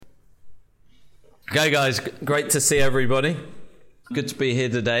Okay, guys, great to see everybody. Good to be here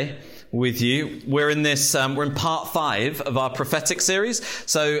today with you. We're in part 5 of our prophetic series.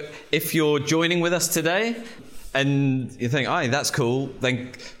 So if you're joining with us today and you think, "Oh, that's cool,"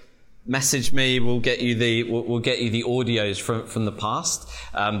 then message me. We'll get you the audios from the past,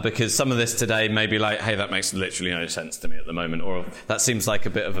 because some of this today may be like, "Hey, that makes literally no sense to me at the moment," or "That seems like a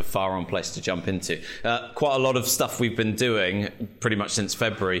bit of a far-on place to jump into." Quite a lot of stuff we've been doing pretty much since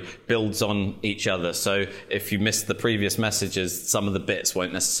February builds on each other. So if you missed the previous messages, some of the bits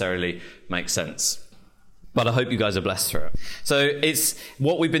won't necessarily make sense. But I hope you guys are blessed through it. So it's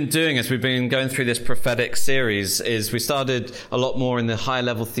what we've been doing as we've been going through this prophetic series is we started a lot more in the high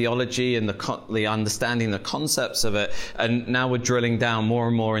level theology and the understanding the concepts of it, and now we're drilling down more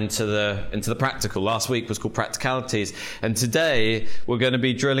and more into the practical. Last week was called Practicalities, and today we're going to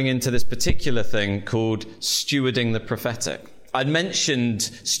be drilling into this particular thing called Stewarding the Prophetic. I'd mentioned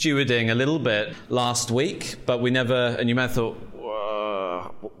stewarding a little bit last week, but we never, and you may have thought,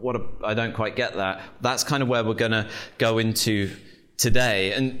 I don't quite get that. That's kind of where we're going to go into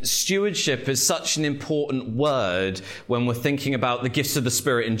today. And stewardship is such an important word when we're thinking about the gifts of the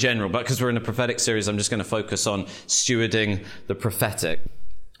Spirit in general. But because we're in a prophetic series, I'm just going to focus on stewarding the prophetic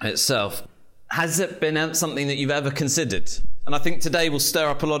itself. Has it been something that you've ever considered? And I think today will stir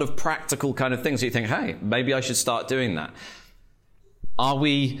up a lot of practical kind of things. You think, hey, maybe I should start doing that. Are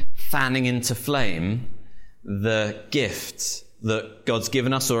we fanning into flame the gift that God's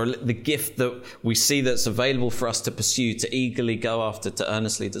given us, or the gift that we see that's available for us to pursue, to eagerly go after, to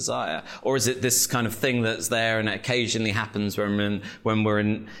earnestly desire? Or is it this kind of thing that's there and it occasionally happens when we're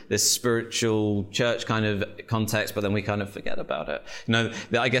in this spiritual church kind of context, but then we kind of forget about it? You know,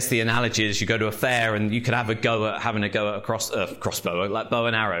 I guess the analogy is you go to a fair and you could have having a go at a crossbow, like bow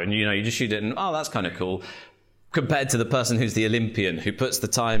and arrow, and you just shoot it and, oh, that's kind of cool. Compared to the person who's the Olympian, who puts the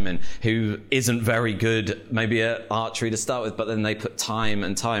time in, who isn't very good maybe at archery to start with, but then they put time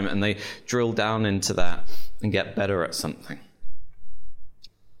and they drill down into that and get better at something.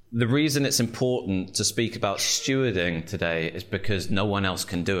 The reason it's important to speak about stewarding today is because no one else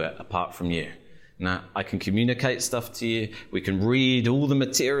can do it apart from you. Now, I can communicate stuff to you, we can read all the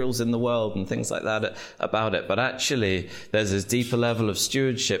materials in the world and things like that about it, but actually there's this deeper level of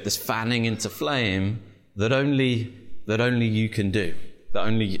stewardship, this fanning into flame, that only you can do,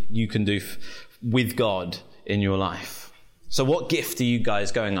 with God in your life. So what gift are you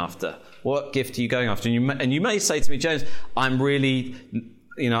guys going after? What gift are you going after? And you may say to me, "James, I'm really,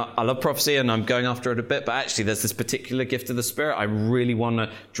 I love prophecy and I'm going after it a bit, but actually there's this particular gift of the Spirit I really want to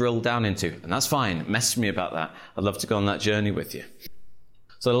drill down into." And that's fine. Message me about that. I'd love to go on that journey with you.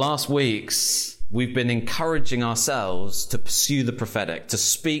 So last week's, we've been encouraging ourselves to pursue the prophetic, to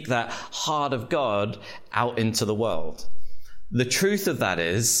speak that heart of God out into the world. The truth of that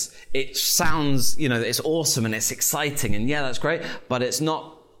is, it sounds, it's awesome and it's exciting and yeah, that's great, but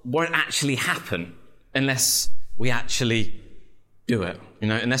won't actually happen unless we actually do it,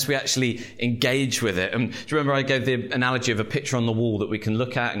 unless we actually engage with it. And do you remember I gave the analogy of a picture on the wall that we can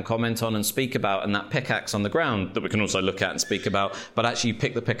look at and comment on and speak about, and that pickaxe on the ground that we can also look at and speak about, but actually you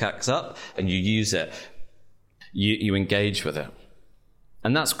pick the pickaxe up and you use it. You engage with it.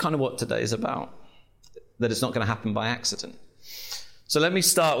 And that's kind of what today is about, that it's not going to happen by accident. So let me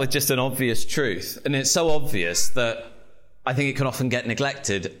start with just an obvious truth. And it's so obvious that I think it can often get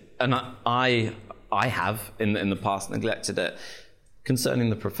neglected. And I have in the past neglected it. Concerning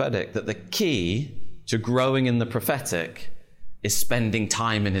the prophetic, that the key to growing in the prophetic is spending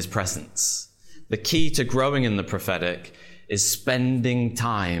time in his presence. The key to growing in the prophetic is spending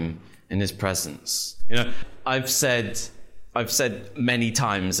time in his presence. I've said many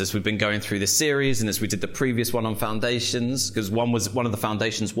times as we've been going through this series and as we did the previous one on foundations, because one of the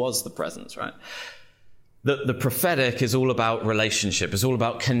foundations was the presence, right? The prophetic is all about relationship. It's all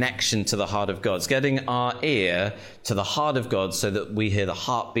about connection to the heart of God. It's getting our ear to the heart of God so that we hear the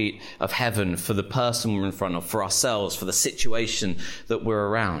heartbeat of heaven for the person we're in front of, for ourselves, for the situation that we're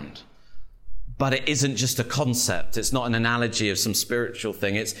around. But it isn't just a concept. It's not an analogy of some spiritual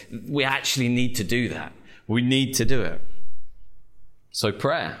thing. We actually need to do that. We need to do it. So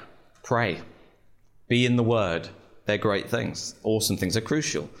pray. Be in the Word. They're great things. Awesome things. They're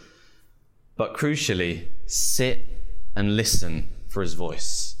crucial. But crucially, sit and listen for his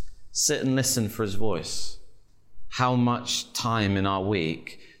voice. Sit and listen for his voice. How much time in our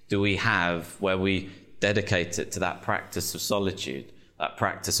week do we have where we dedicate it to that practice of solitude, that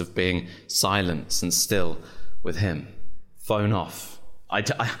practice of being silent and still with him? Phone off.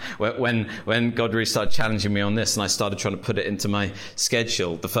 When God really started challenging me on this and I started trying to put it into my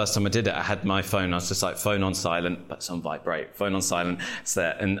schedule, the first time I did it, I had my phone. I was just like, phone on silent, but it's on vibrate. Phone on silent. It's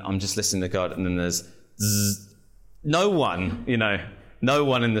there. And I'm just listening to God. And then there's zzz. No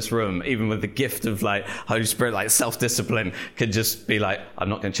one in this room, even with the gift of like Holy Spirit, like self-discipline, could just be like, I'm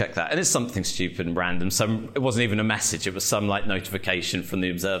not going to check that. And it's something stupid and random. It wasn't even a message. It was some like notification from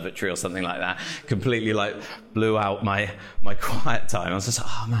the observatory or something like that. Completely like blew out my quiet time. I was just like,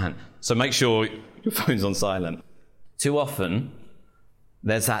 oh man. So make sure your phone's on silent. Too often,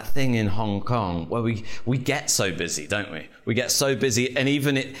 there's that thing in Hong Kong where we get so busy, don't we? We get so busy, and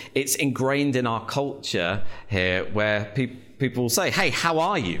even it's ingrained in our culture here where people will say, hey, how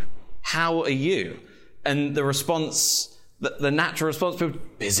are you? How are you? And the response, the natural response, people,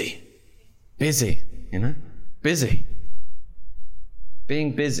 busy, busy.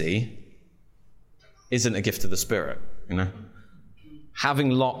 Being busy isn't a gift of the Spirit, Having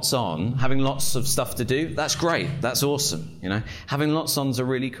lots of stuff to do, that's great. That's awesome, Having lots on's a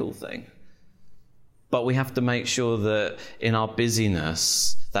really cool thing. But we have to make sure that in our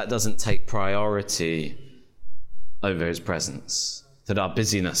busyness, that doesn't take priority over his presence. That our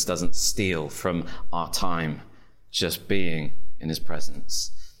busyness doesn't steal from our time just being in his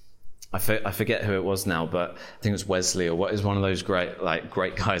presence. I forget who it was now, but I think it was Wesley or what is one of those great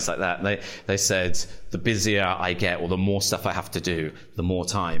guys like that. They said, the busier I get or the more stuff I have to do, the more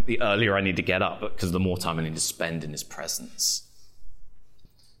time, the earlier I need to get up because the more time I need to spend in his presence.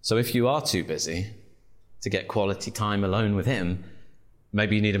 So if you are too busy to get quality time alone with him,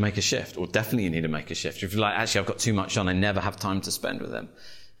 maybe you need to make a shift, or definitely you need to make a shift. If you're like, actually, I've got too much on, I never have time to spend with him.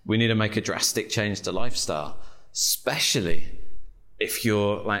 We need to make a drastic change to lifestyle, especially if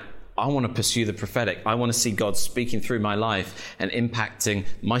you're like, I want to pursue the prophetic. I want to see God speaking through my life and impacting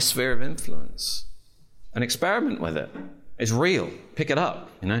my sphere of influence. And experiment with it. It's real. Pick it up,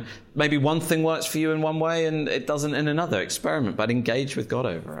 Maybe one thing works for you in one way and it doesn't in another. Experiment, but engage with God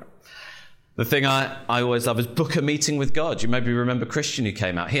over it. The thing I always love is book a meeting with God. You maybe remember Christian who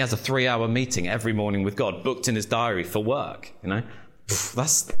came out. He has a 3-hour meeting every morning with God, booked in his diary for work,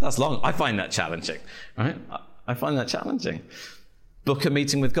 That's long. I find that challenging, right? I find that challenging. Book a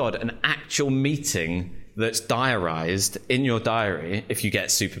meeting with God, an actual meeting that's diarized in your diary if you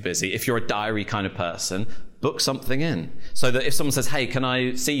get super busy. If you're a diary kind of person, book something in. So that if someone says, hey, can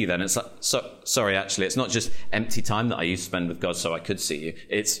I see you then? It's like, sorry, actually, it's not just empty time that I used to spend with God so I could see you.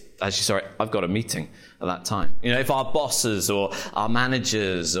 It's, actually, sorry, I've got a meeting at that time. If our bosses or our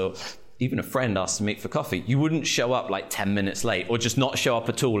managers or even a friend asked to meet for coffee, you wouldn't show up like 10 minutes late or just not show up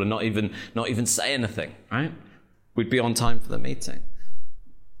at all and not even say anything, right? We'd be on time for the meeting.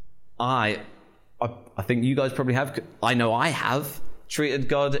 I think you guys probably have. I know I have treated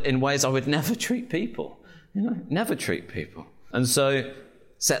God in ways I would never treat people. Never treat people. And so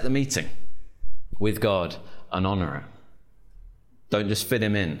set the meeting with God and honor it. Don't just fit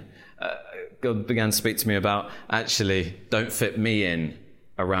him in. God began to speak to me about, actually, don't fit me in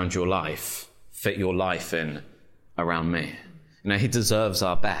around your life. Fit your life in around me. He deserves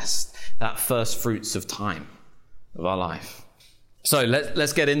our best. That first fruits of time of our life. So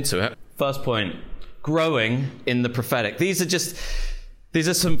let's get into it. First point, growing in the prophetic. These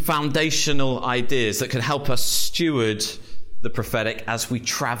are some foundational ideas that can help us steward the prophetic as we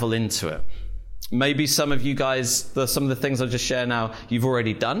travel into it. Maybe some of you guys, some of the things I'll just share now, you've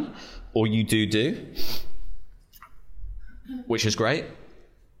already done, or you do, which is great.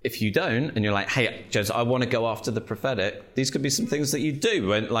 If you don't, and you're like, hey, James, I want to go after the prophetic, these could be some things that you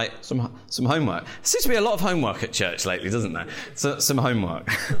do, and like some homework. There seems to be a lot of homework at church lately, doesn't there? So, some homework.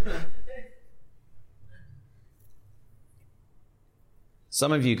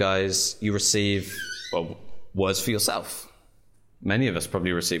 Some of you guys, you receive, words for yourself. Many of us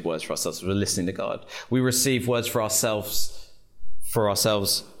probably receive words for ourselves. We're listening to God. We receive words for ourselves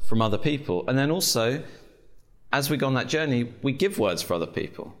from other people. And then also, as we go on that journey, we give words for other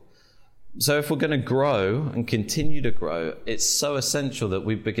people. So if we're going to grow and continue to grow, it's so essential that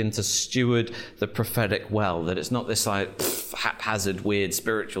we begin to steward the prophetic well, that it's not this like haphazard, weird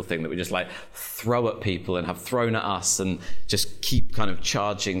spiritual thing that we just like throw at people and have thrown at us and just keep kind of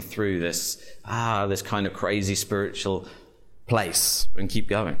charging through this kind of crazy spiritual place and keep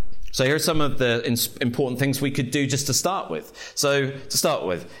going. So here are some of the important things we could do just to start with. So to start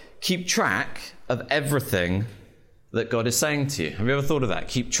with, keep track of everything that God is saying to you. Have you ever thought of that?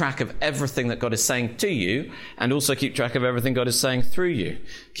 Keep track of everything that God is saying to you, and also keep track of everything God is saying through you.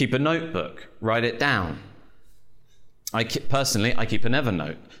 Keep a notebook. Write it down. Personally, I keep an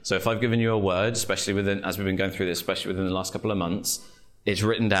Evernote. So if I've given you a word, especially as we've been going through this, especially within the last couple of months, it's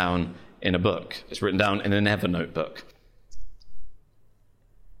written down in a book. It's written down in an Evernote book.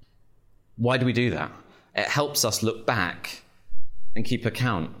 Why do we do that? It helps us look back and keep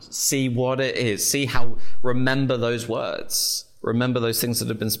account. See what it is. Remember those words. Remember those things that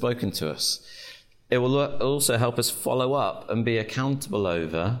have been spoken to us. It will also help us follow up and be accountable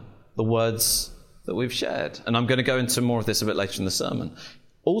over the words that we've shared. And I'm going to go into more of this a bit later in the sermon.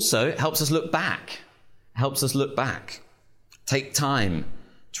 Also, it helps us look back. Take time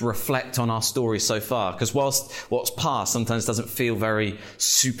to reflect on our story so far. Because whilst what's past sometimes doesn't feel very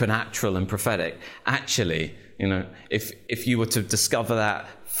supernatural and prophetic, actually, if you were to discover that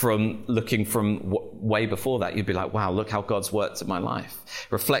from looking from way before that, you'd be like, wow, look how God's worked in my life.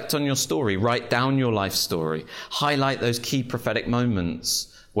 Reflect on your story. Write down your life story. Highlight those key prophetic moments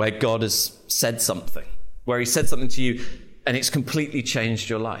where God has said something, where he said something to you and it's completely changed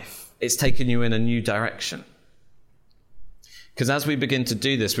your life. It's taken you in a new direction. Because as we begin to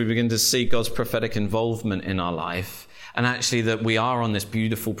do this, we begin to see God's prophetic involvement in our life, and actually that we are on this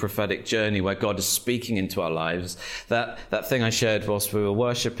beautiful prophetic journey where God is speaking into our lives. That thing I shared whilst we were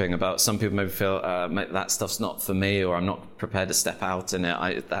worshipping about some people maybe feel that stuff's not for me, or I'm not prepared to step out in it.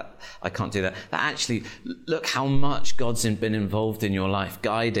 I can't do that. That actually, look how much God's been involved in your life,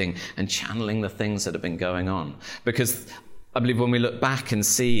 guiding and channeling the things that have been going on. Because I believe when we look back and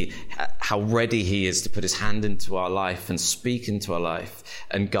see how ready he is to put his hand into our life and speak into our life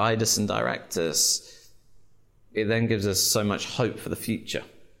and guide us and direct us, it then gives us so much hope for the future.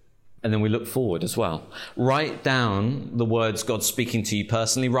 And then we look forward as well. Write down the words God's speaking to you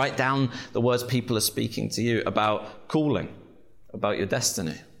personally. Write down the words people are speaking to you about calling, about your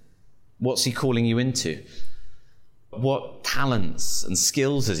destiny. What's he calling you into? What talents and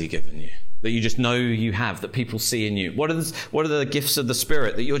skills has he given you that you just know you have, that people see in you? What are the gifts of the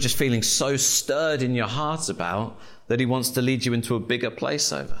Spirit that you're just feeling so stirred in your heart about that he wants to lead you into a bigger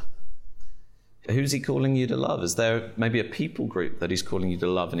place over? Who's he calling you to love? Is there maybe a people group that he's calling you to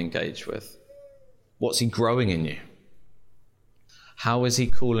love and engage with? What's he growing in you? How is he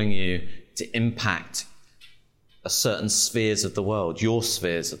calling you to impact certain spheres of the world, your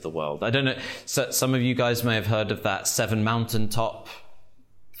spheres of the world? I don't know, some of you guys may have heard of that 7 mountaintop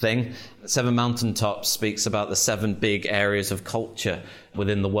thing. 7 mountaintop speaks about the 7 big areas of culture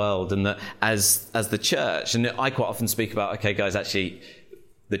within the world, and that as the church, and I quite often speak about, okay guys, actually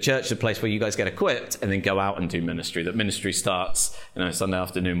the church is a place where you guys get equipped and then go out and do ministry. That ministry starts, Sunday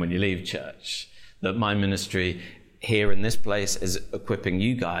afternoon when you leave church. That my ministry here in this place is equipping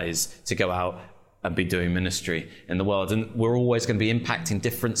you guys to go out and be doing ministry in the world. And we're always going to be impacting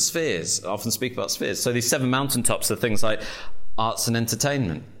different spheres. I often speak about spheres. So these 7 mountaintops are things like arts and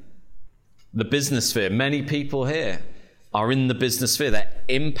entertainment, the business sphere. Many people here are in the business sphere. They're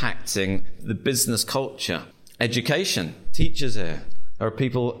impacting the business culture. Education, teachers here. There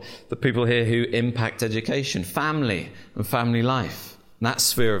are the people here who impact education, family and family life. That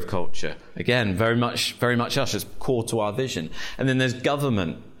sphere of culture, again, very much us, is core to our vision. And then there's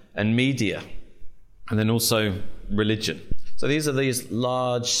government and media, and then also religion. So these are these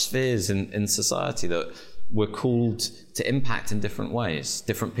large spheres in society that we're called to impact in different ways,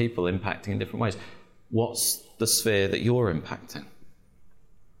 different people impacting in different ways. What's the sphere that you're impacting?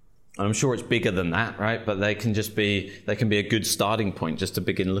 And I'm sure it's bigger than that, right? But they can be a good starting point just to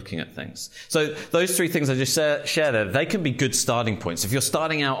begin looking at things. So those 3 things I just share there, they can be good starting points. If you're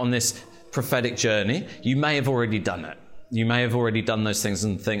starting out on this prophetic journey, you may have already done it. You may have already done those things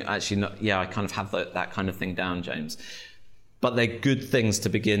and think, actually, no, yeah, I kind of have that kind of thing down, James. But they're good things to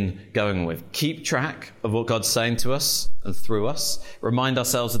begin going with. Keep track of what God's saying to us and through us. Remind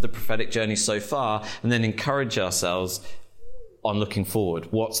ourselves of the prophetic journey so far, and then encourage ourselves on looking forward.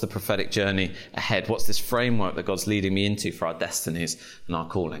 What's the prophetic journey ahead? What's this framework that God's leading me into for our destinies and our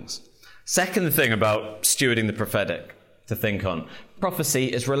callings? Second thing about stewarding the prophetic to think on. Prophecy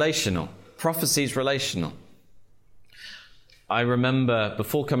is relational. Prophecy is relational. I remember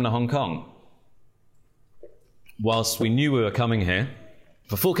before coming to Hong Kong, whilst we knew we were coming here,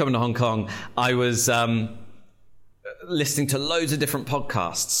 before coming to Hong Kong, I was listening to loads of different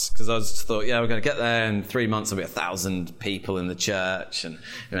podcasts, because I just thought, we're going to get there in 3 months, there'll be 1,000 people in the church, and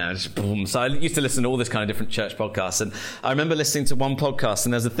just boom. So I used to listen to all this kind of different church podcasts, and I remember listening to one podcast,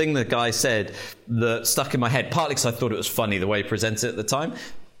 and there's a thing the guy said that stuck in my head, partly because I thought it was funny the way he presented it at the time,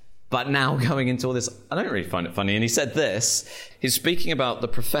 but now going into all this, I don't really find it funny. And he said this, he's speaking about the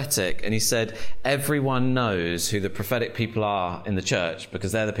prophetic, and he said, everyone knows who the prophetic people are in the church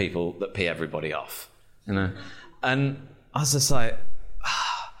because they're the people that pee everybody off, And I was just like,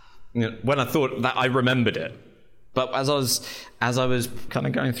 when I thought that, I remembered it. But as I was kind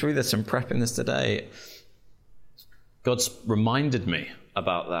of going through this and prepping this today, God's reminded me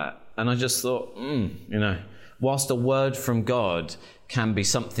about that. And I just thought, whilst a word from God can be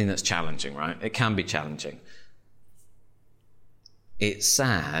something that's challenging, right? It can be challenging. It's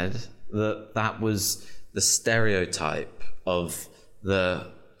sad that was the stereotype of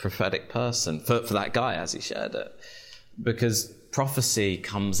the prophetic person for that guy as he shared it. Because prophecy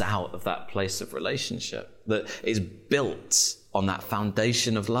comes out of that place of relationship that is built on that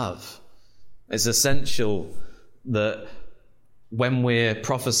foundation of love. It's essential that when we're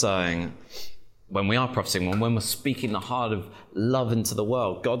prophesying, when we're speaking the heart of love into the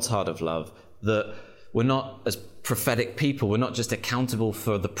world, God's heart of love, that we're not, as prophetic people, we're not just accountable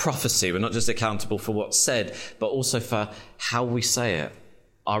for the prophecy, we're not just accountable for what's said, but also for how we say it,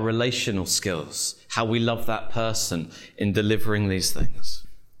 our relational skills, how we love that person in delivering these things.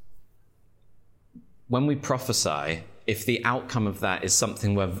 When we prophesy, if the outcome of that is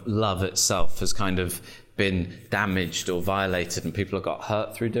something where love itself has kind of been damaged or violated and people have got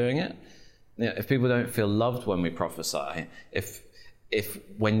hurt through doing it, if people don't feel loved when we prophesy, if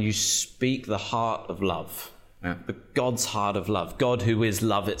when you speak the heart of love, the God's heart of love, God who is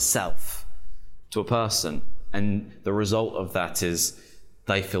love itself to a person, and the result of that is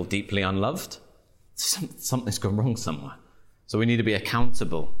they feel deeply unloved, something's gone wrong somewhere. So we need to be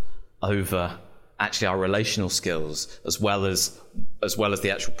accountable over actually our relational skills as well as the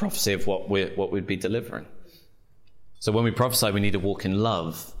actual prophecy of what we'd be delivering. So when we prophesy, we need to walk in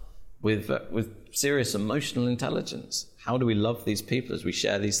love with serious emotional intelligence. How do we love these people as we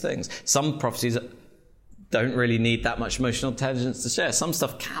share these things? Some prophecies don't really need that much emotional intelligence to share. Some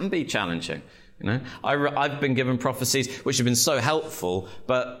stuff can be challenging. I've been given prophecies which have been so helpful,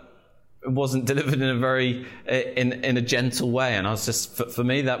 but it wasn't delivered in a very in a gentle way. And I was just, for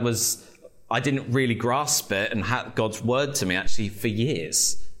me, that was, I didn't really grasp it and had God's word to me actually for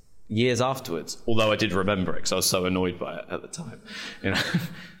years afterwards. Although I did remember it because I was so annoyed by it at the time.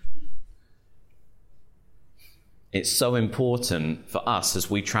 It's so important for us as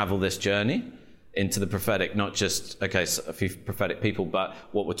we travel this journey into the prophetic, not just, so a few prophetic people, but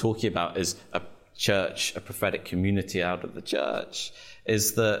what we're talking about is a church, a prophetic community out of the church,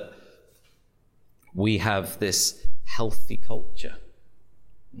 is that we have this healthy culture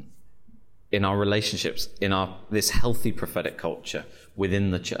in our relationships, this healthy prophetic culture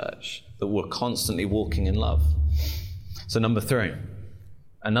within the church, that we're constantly walking in love. So number 3,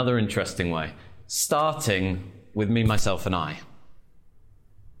 another interesting way, starting with me, myself, and I.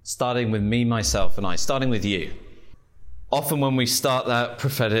 Starting with me, myself, and I. Starting with you. Often when we start that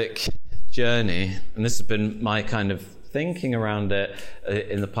prophetic journey, and this has been my kind of thinking around it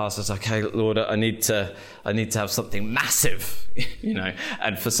in the past, it's like, okay, Lord, I need to have something massive,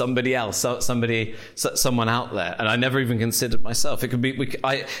 and for somebody else, someone out there, and I never even considered myself. It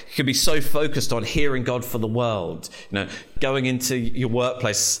could be so focused on hearing God for the world, going into your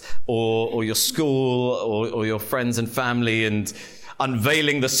workplace or your school or your friends and family and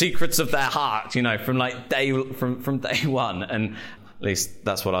unveiling the secrets of their heart, from day one. And at least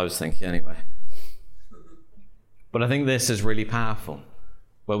that's what I was thinking anyway. But I think this is really powerful,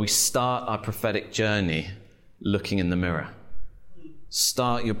 where we start our prophetic journey looking in the mirror.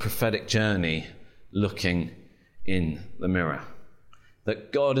 Start your prophetic journey looking in the mirror.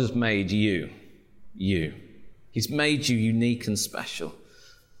 That God has made you. He's made you unique and special.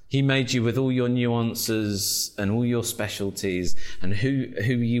 He made you with all your nuances and all your specialties, and who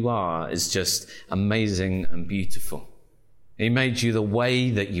you are is just amazing and beautiful. He made you the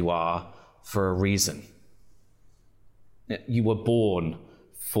way that you are for a reason. You were born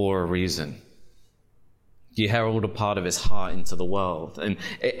for a reason. You herald a part of his heart into the world, and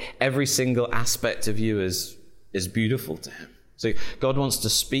every single aspect of you is beautiful to him. So God wants to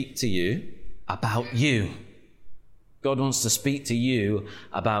speak to you about you. God wants to speak to you,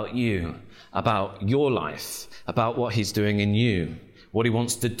 about your life, about what he's doing in you, what he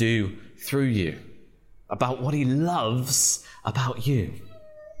wants to do through you, about what he loves about you.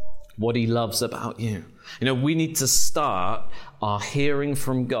 What he loves about you. We need to start our hearing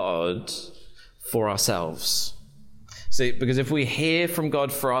from God for ourselves. See, because if we hear from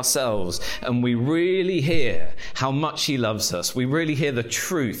God for ourselves and we really hear how much he loves us, we really hear the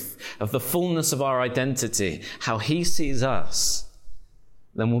truth of the fullness of our identity, how he sees us,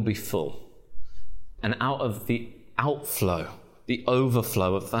 then we'll be full. And out of the outflow, the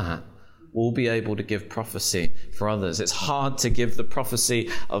overflow of that, we'll be able to give prophecy for others. It's hard to give the prophecy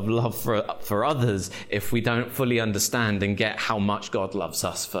of love for others if we don't fully understand and get how much God loves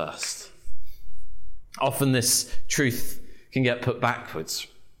us first. Often this truth can get put backwards.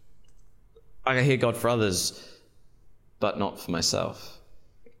 I hear God for others, but not for myself.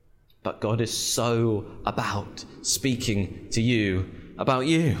 But God is so about speaking to you about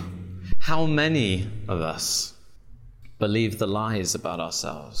you. How many of us believe the lies about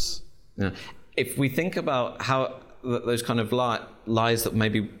ourselves. If we think about how those kind of lies that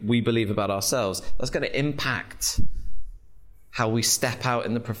maybe we believe about ourselves, that's going to impact how we step out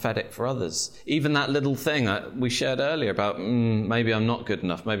in the prophetic for others. Even that little thing we shared earlier about maybe I'm not good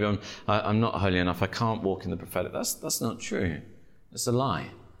enough, maybe I'm not holy enough, I can't walk in the prophetic. That's not true. It's a lie.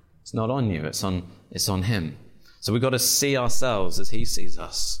 It's not on you. It's on him. So we've got to see ourselves as he sees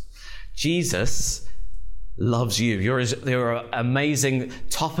us. Jesus loves you. You're an amazing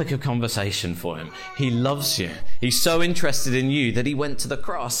topic of conversation for him. He loves you. He's so interested in you that he went to the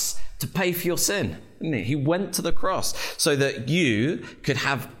cross to pay for your sin, didn't he? He went to the cross so that you could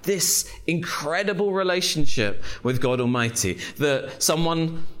have this incredible relationship with God Almighty, that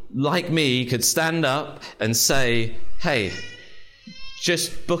someone like me could stand up and say, hey,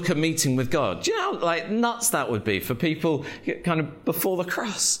 just book a meeting with God. Do you know how nuts that would be for people kind of before the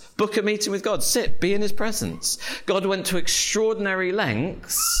cross? Book a meeting with God. Sit, be in his presence. God went to extraordinary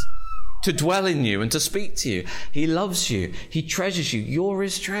lengths to dwell in you and to speak to you. He loves you. He treasures you. You're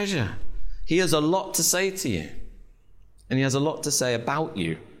his treasure. He has a lot to say to you. And he has a lot to say about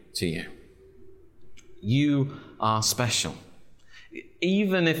you to you. You are special.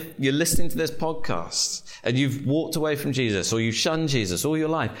 Even if you're listening to this podcast and you've walked away from Jesus or you've shunned Jesus all your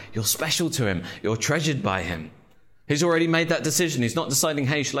life, you're special to him. You're treasured by him. He's already made that decision. He's not deciding,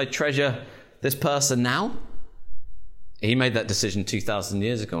 hey, shall I treasure this person now? He made that decision 2,000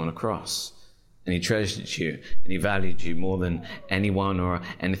 years ago on a cross. And he treasured you and he valued you more than anyone or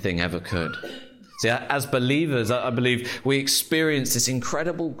anything ever could. See, as believers, I believe we experience this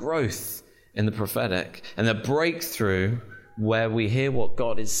incredible growth in the prophetic and the breakthrough where we hear what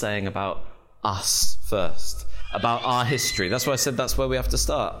God is saying about us first, about our history. That's why I said that's where we have to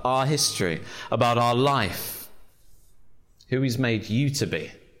start. Our history, about our life, who he's made you to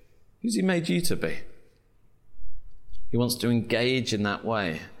be. Who's he made you to be? He wants to engage in that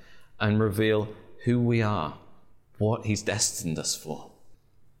way and reveal who we are, what he's destined us for.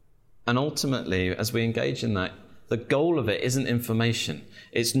 And ultimately, as we engage in that, the goal of it isn't information.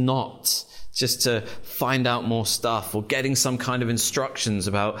 It's not just to find out more stuff or getting some kind of instructions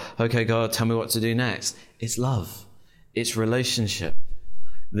about, okay, God, tell me what to do next. It's love. It's relationship.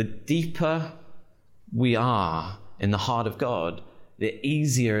 The deeper we are in the heart of God, the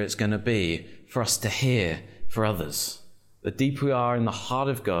easier it's going to be for us to hear for others. The deeper we are in the heart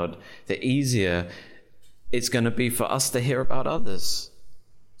of God, the easier it's going to be for us to hear about others.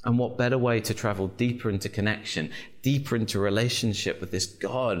 And what better way to travel deeper into connection, deeper into relationship with this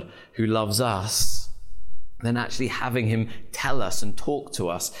God who loves us, than actually having him tell us and talk to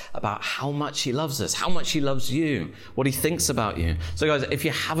us about how much he loves us, how much he loves you, what he thinks about you. So guys, if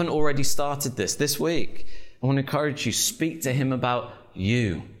you haven't already started this week, I want to encourage you, speak to him about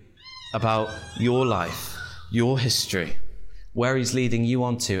you, about your life, your history, where he's leading you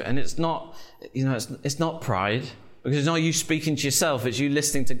on to. And it's not, it's not pride. Because it's not you speaking to yourself, it's you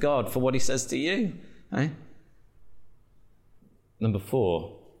listening to God for what he says to you. Eh? Number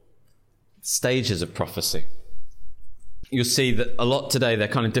 4, stages of prophecy. You'll see that a lot today, they're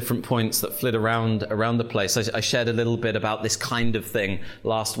kind of different points that flit around the place. I shared a little bit about this kind of thing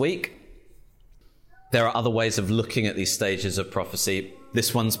last week. There are other ways of looking at these stages of prophecy.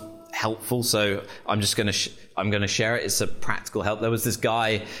 This one's helpful, so I'm going to share it. It's a practical help. There was this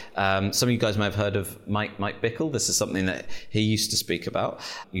guy, some of you guys may have heard of Mike Bickle. This is something that he used to speak about.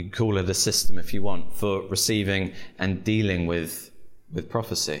 You can call it a system if you want for receiving and dealing with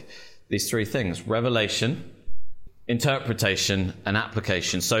prophecy. These 3 things: revelation, interpretation, and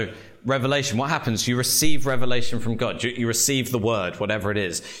application. So revelation, what happens? You receive revelation from God. You receive the word, whatever it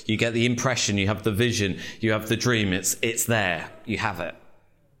is. You get the impression, you have the vision, you have the dream. It's there. You have it.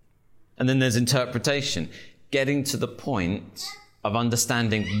 And then there's interpretation, getting to the point of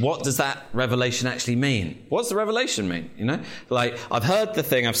understanding, what does that revelation actually mean? What does the revelation mean? Like, I've heard the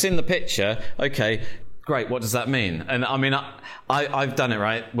thing, I've seen the picture. Okay, great. What does that mean? And I mean, I've done it,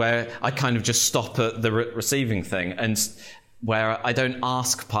 right, where I kind of just stop at the receiving thing, and where I don't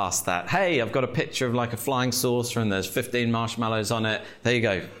ask past that. Hey, I've got a picture of like a flying saucer and there's 15 marshmallows on it. There you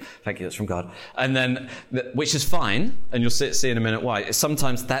go. Thank you, that's from God. And then, which is fine, and you'll see in a minute why.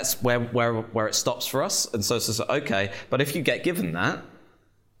 Sometimes that's where it stops for us. And so it's just, okay, but if you get given that,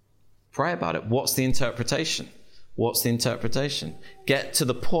 pray about it. What's the interpretation? What's the interpretation? Get to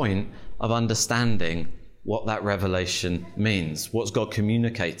the point of understanding what that revelation means. What's God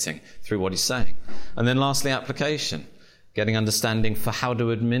communicating through what he's saying? And then lastly, application. Getting understanding for how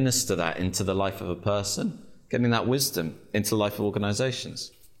to administer that into the life of a person. Getting that wisdom into the life of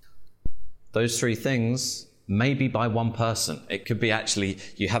organizations. Those 3 things may be by one person. It could be actually,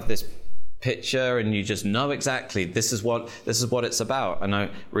 you have this picture and you just know exactly this is what it's about, and I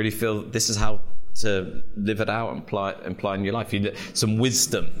really feel this is how to live it out and apply in your life. You need some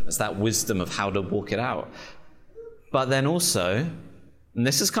wisdom. It's that wisdom of how to walk it out. But then also, and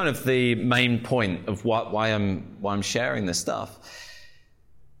this is kind of the main point of why I'm sharing this stuff,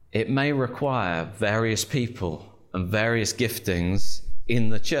 it may require various people and various giftings in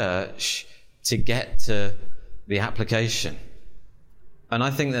the church to get to the application. And I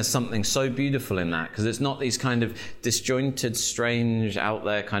think there's something so beautiful in that, because it's not these kind of disjointed, strange, out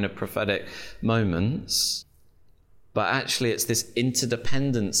there kind of prophetic moments, but actually it's this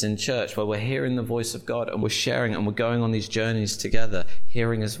interdependence in church where we're hearing the voice of God and we're sharing and we're going on these journeys together,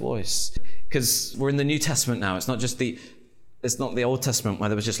 hearing his voice. Because we're in the New Testament now. It's not the Old Testament where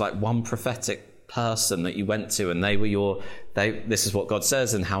there was just like one prophetic person that you went to and this is what God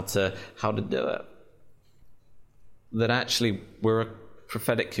says and how to do it. That actually we're a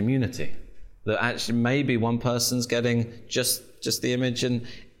prophetic community, that actually maybe one person's getting just the image, and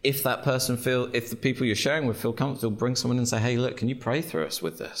if the people you're sharing with feel comfortable, bring someone and say, hey, look, can you pray through us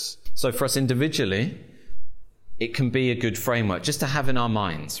with this? So for us individually, it can be a good framework just to have in our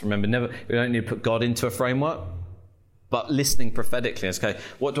minds. Remember, we don't need to put God into a framework, but listening prophetically. Okay,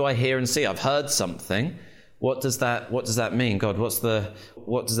 what do I hear and see? I've heard something. What does that mean? God,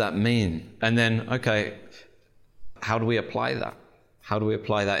 what does that mean? And then, okay, how do we apply that? How do we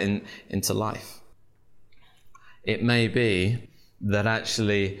apply that into life? It may be that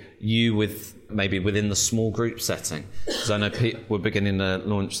actually maybe within the small group setting, because I know we're beginning to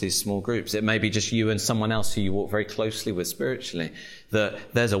launch these small groups. It may be just you and someone else who you walk very closely with spiritually, that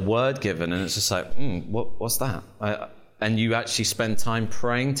there's a word given and it's just like, what's that? And you actually spend time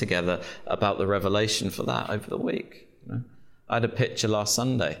praying together about the revelation for that over the week. You know? I had a picture last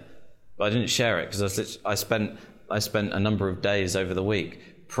Sunday, but I didn't share it because I spent a number of days over the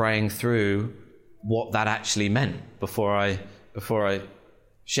week praying through what that actually meant before I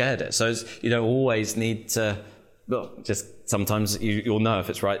shared it. So you don't always need to, just sometimes you'll know if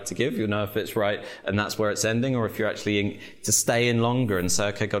it's right to give, you'll know if it's right and that's where it's ending, or if you're actually to stay in longer and say,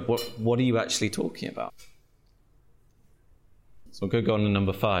 okay, God, what are you actually talking about? So I'm going to go on to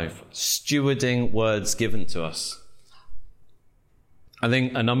number 5, stewarding words given to us. I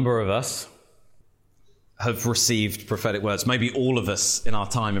think a number of us have received prophetic words. Maybe all of us in our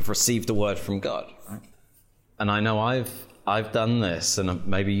time have received a word from God. Right? And I know I've done this, and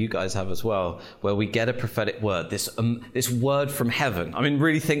maybe you guys have as well, where we get a prophetic word, this word from heaven. I mean,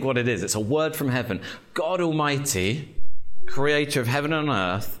 really think what it is. It's a word from heaven. God Almighty, creator of heaven and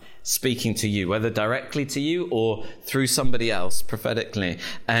earth, speaking to you, whether directly to you or through somebody else prophetically.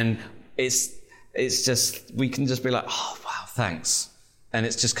 And it's just, we can just be like, oh, wow, thanks. And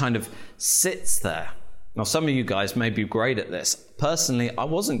it just kind of sits there. Now, some of you guys may be great at this. Personally, I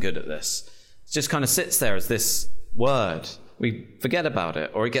wasn't good at this. It just kind of sits there as this word. We forget about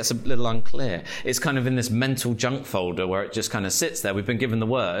it, or it gets a little unclear. It's kind of in this mental junk folder where it just kind of sits there. We've been given the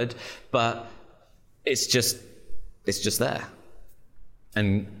word, but it's just there.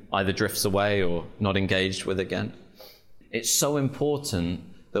 And either drifts away or not engaged with again. It's so important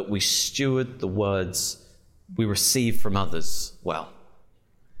that we steward the words we receive from others well.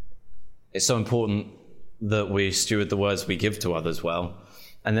 It's so important that we steward the words we give to others well.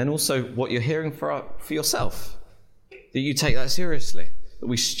 And then also what you're hearing for yourself. That you take that seriously. That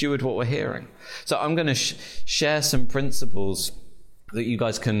we steward what we're hearing. So I'm going to share some principles that you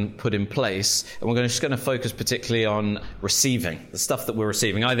guys can put in place. And we're just going to focus particularly on receiving. The stuff that we're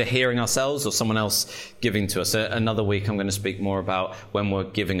receiving. Either hearing ourselves or someone else giving to us. Another week I'm going to speak more about when we're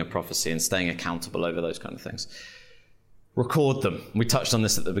giving a prophecy and staying accountable over those kind of things. Record them. We touched on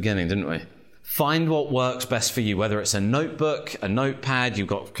this at the beginning, didn't we? Find what works best for you, whether it's a notebook, a notepad, you've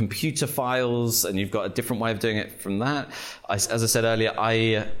got computer files, and you've got a different way of doing it from that. As I said earlier,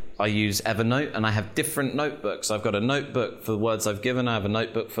 I use Evernote, and I have different notebooks. I've got a notebook for the words I've given. I have a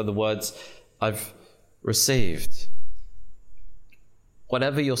notebook for the words I've received.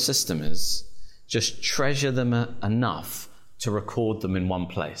 Whatever your system is, just treasure them enough to record them in one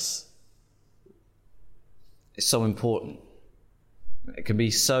place. It's so important. It can be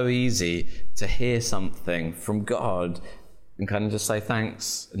so easy to hear something from God and kind of just say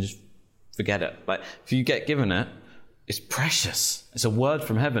thanks and just forget it. Like, if you get given it, it's precious. It's a word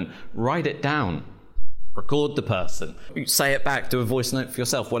from heaven. Write it down. Record the person. Say it back. Do a voice note for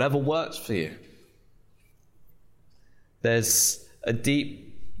yourself. Whatever works for you. There's a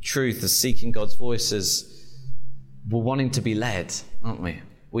deep truth of seeking God's voice as we're wanting to be led, aren't we?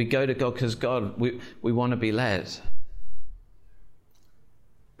 We go to God because God, we want to be led.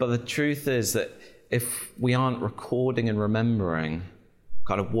 But the truth is that if we aren't recording and remembering,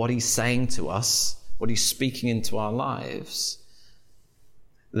 kind of what he's saying to us, what he's speaking into our lives,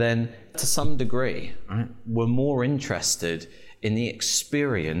 then to some degree, right, we're more interested in the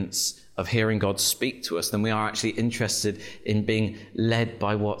experience of hearing God speak to us than we are actually interested in being led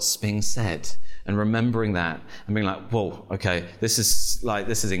by what's being said. And remembering that and being like, whoa, okay, this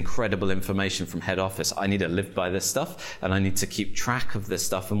is incredible information from head office. I need to live by this stuff, and I need to keep track of this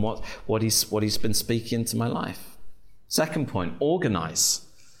stuff and what he's been speaking into my life. Second point, organize.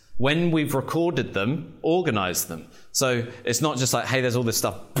 When we've recorded them, organize them. So it's not just like, hey, there's all this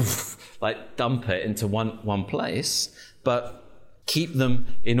stuff, poof, like dump it into one place, but keep them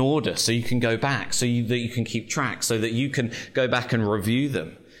in order so you can go back, that you can keep track, so that you can go back and review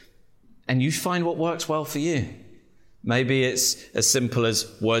them. And you find what works well for you. Maybe it's as simple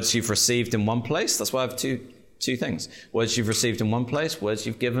as words you've received in one place. That's why I have two things. Words you've received in one place, words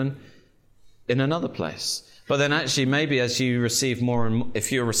you've given in another place. But then actually maybe as you receive more, and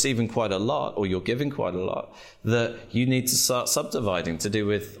if you're receiving quite a lot or you're giving quite a lot, that you need to start subdividing to do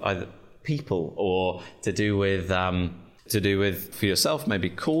with either people or to do with for yourself, maybe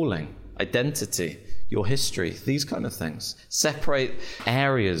calling, identity, your history, these kind of things. Separate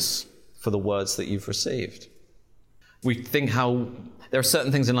areas for the words that you've received. We think how there are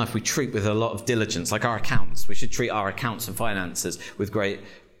certain things in life we treat with a lot of diligence, like our accounts. We should treat our accounts and finances with great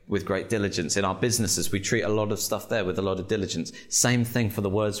diligence. In our businesses, we treat a lot of stuff there with a lot of diligence. Same thing for the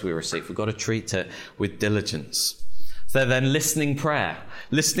words we receive. We've got to treat it with diligence. So then listening prayer.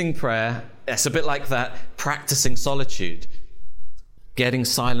 Listening prayer, it's a bit like that, practicing solitude, getting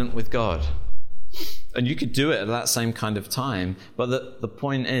silent with God. And you could do it at that same kind of time. But the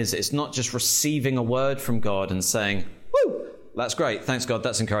point is, it's not just receiving a word from God and saying, woo, that's great, thanks God,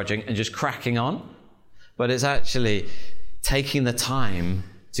 that's encouraging, and just cracking on. But it's actually taking the time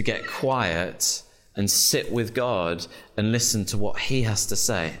to get quiet and sit with God and listen to what he has to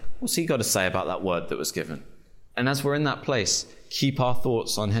say. What's he got to say about that word that was given? And as we're in that place, keep our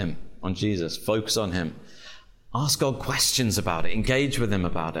thoughts on him, on Jesus, focus on him. Ask God questions about it, engage with him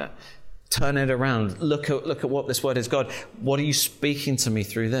about it. Turn it around. Look at what this word is. God, what are you speaking to me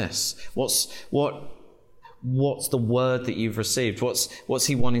through this? What's the word that you've received? What's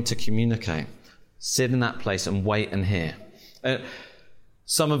he wanting to communicate? Sit in that place and wait and hear.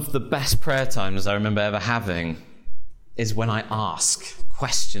 Some of the best prayer times I remember ever having is when I ask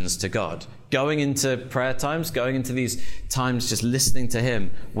questions to God. Going into prayer times, going into these times just listening to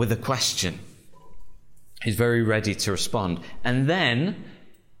him with a question. He's very ready to respond. And then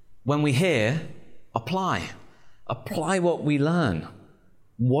when we hear, apply what we learn.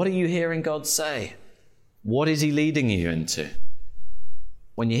 What are you hearing God say? What is he leading you into?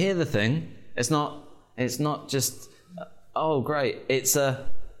 When you hear the thing, it's not just, oh great, it's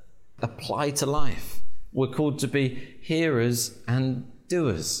apply to life. We're called to be hearers and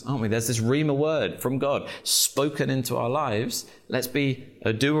doers, aren't we? There's this rhema word from God spoken into our lives. Let's be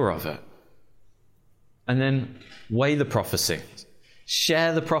a doer of it. And then weigh the prophecy.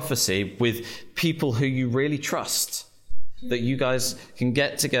 Share the prophecy with people who you really trust, that you guys can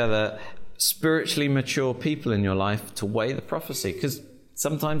get together, spiritually mature people in your life to weigh the prophecy, because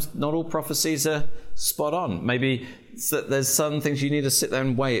sometimes not all prophecies are spot on. Maybe there's some things you need to sit there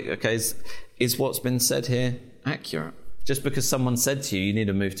and weigh. Okay, is what's been said here accurate? Just because someone said to you need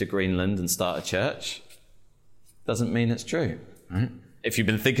to move to Greenland and start a church doesn't mean it's true, right? If you've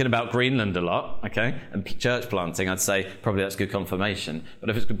been thinking about Greenland a lot, okay, and church planting, I'd say probably that's good confirmation. But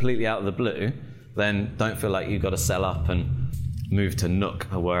if it's completely out of the blue, then don't feel like you've got to sell up and move to Nook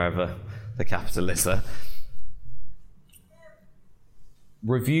or wherever the capital is there.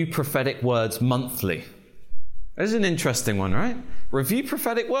 Review prophetic words monthly. This is an interesting one, right? Review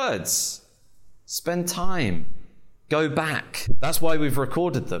prophetic words. Spend time. Go back. That's why we've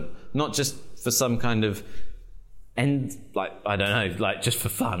recorded them. Not just for some kind of just for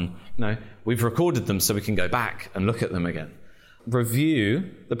fun. No, we've recorded them so we can go back and look at them again. Review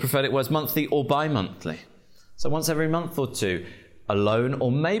the prophetic words monthly or bi-monthly. So once every month or two, alone,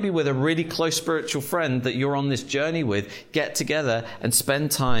 or maybe with a really close spiritual friend that you're on this journey with, get together and spend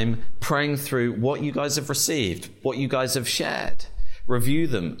time praying through what you guys have received, what you guys have shared. Review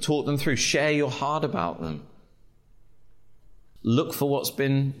them, talk them through, share your heart about them. Look for what's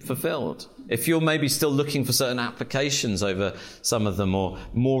been fulfilled. If you're maybe still looking for certain applications over some of them or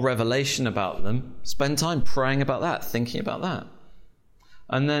more revelation about them, spend time praying about that, thinking about that.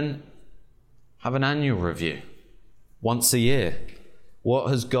 And then have an annual review once a year.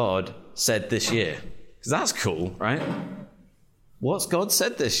 What has God said this year? Because that's cool, right? What's God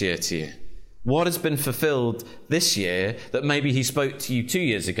said this year to you? What has been fulfilled this year that maybe he spoke to you 2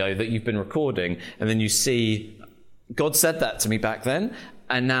 years ago that you've been recording, and then you see God said that to me back then,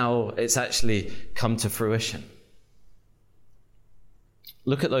 and now it's actually come to fruition.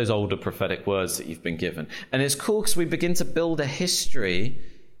 Look at those older prophetic words that you've been given. And it's cool because we begin to build a history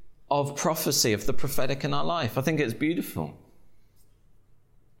of prophecy, of the prophetic in our life. I think it's beautiful.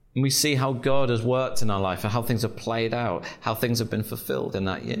 And we see how God has worked in our life, and how things have played out, how things have been fulfilled in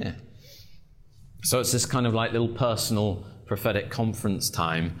that year. So it's this kind of like little personal prophetic conference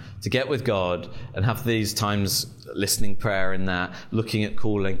time to get with God and have these times listening prayer in that, looking at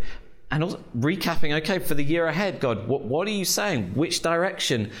calling, and also recapping, okay, for the year ahead, God, what are you saying? Which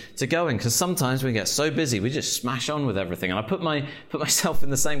direction to go in? Because sometimes we get so busy, we just smash on with everything. And I put myself in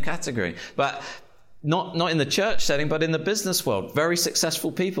the same category. But not in the church setting, but in the business world. Very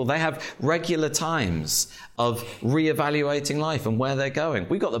successful people, they have regular times of reevaluating life and where they're going.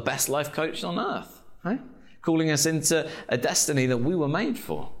 We got the best life coach on earth, right? Calling us into a destiny that we were made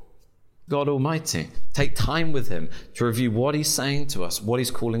for. God Almighty. Take time with him to review what he's saying to us, what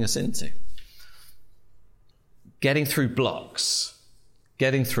he's calling us into. Getting through blocks.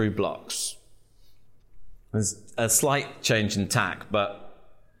 There's a slight change in tack, but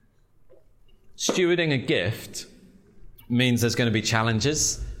stewarding a gift means there's going to be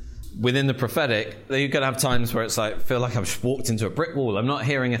challenges. Within the prophetic, you're going to have times where it's like, I feel like I've just walked into a brick wall. I'm not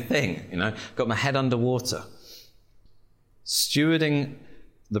hearing a thing, got my head underwater. Stewarding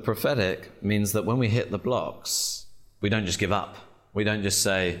the prophetic means that when we hit the blocks, we don't just give up. We don't just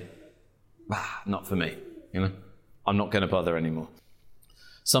say, not for me, I'm not going to bother anymore.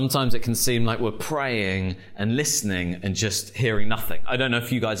 Sometimes it can seem like we're praying and listening and just hearing nothing. I don't know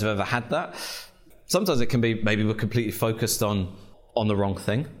if you guys have ever had that. Sometimes it can be maybe we're completely focused on the wrong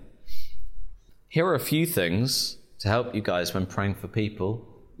thing. Here are a few things to help you guys when praying for people,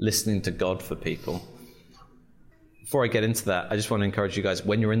 listening to God for people. Before I get into that, I just want to encourage you guys,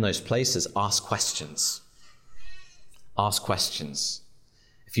 when you're in those places, ask questions. Ask questions.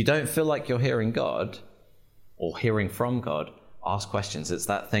 If you don't feel like you're hearing God or hearing from God, ask questions. It's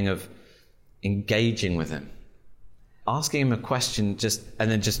that thing of engaging with him. Asking him a question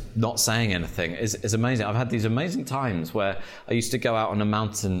and then just not saying anything is amazing. I've had these amazing times where I used to go out on a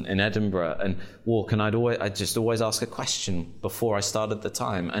mountain in Edinburgh and walk, and I'd just always ask a question before I started the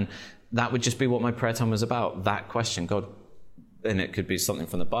time. And that would just be what my prayer time was about, that question. God, and it could be something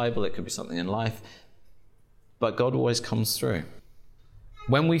from the Bible, it could be something in life, but God always comes through.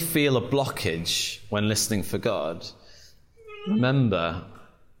 When we feel a blockage when listening for God, remember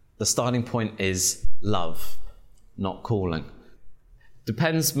the starting point is love, not calling.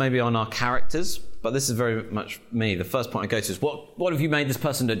 Depends maybe on our characters, but this is very much me. The first point I go to is, what have you made this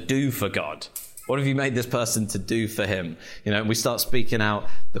person to do for God? What have you made this person to do for him? We start speaking out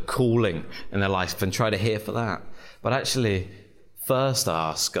the calling in their life and try to hear for that. But actually, first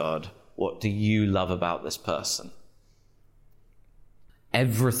ask God, what do you love about this person?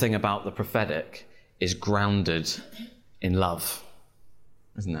 Everything about the prophetic is grounded in love,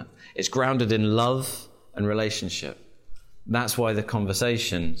 isn't it? It's grounded in love and relationship. That's why the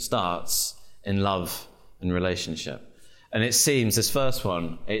conversation starts in love and relationship. And it seems, this first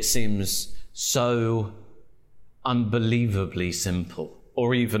one, it seems so unbelievably simple.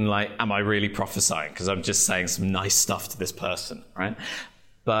 Or even like, am I really prophesying? Because I'm just saying some nice stuff to this person, right?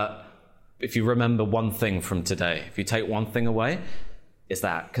 But if you remember one thing from today, if you take one thing away, it's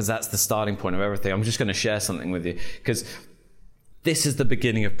that. Because that's the starting point of everything. I'm just going to share something with you. Because this is the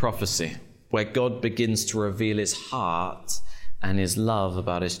beginning of prophecy, where God begins to reveal his heart and his love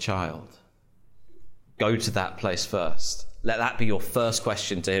about his child. Go to that place first. Let that be your first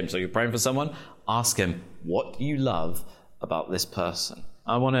question to him. So you're praying for someone, ask him, what do you love about this person?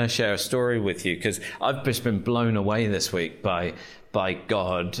 I want to share a story with you because I've just been blown away this week by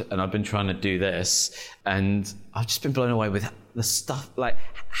God, and I've been trying to do this, and I've just been blown away with the stuff, like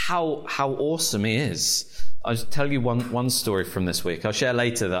how awesome he is. I'll just tell you one story from this week. I'll share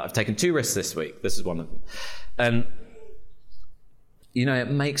later that I've taken 2 risks this week. This is one of them. And,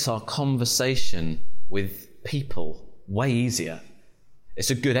 it makes our conversation with people way easier. It's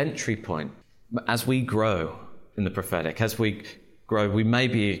a good entry point. As we grow in the prophetic, as we grow, we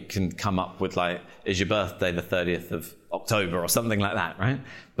maybe can come up with is your birthday the 30th of October or something like that, right?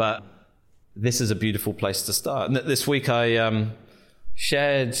 But this is a beautiful place to start. And this week I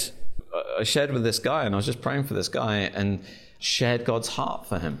shared with this guy, and I was just praying for this guy and shared God's heart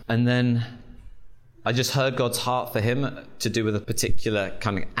for him. And then I just heard God's heart for him to do with a particular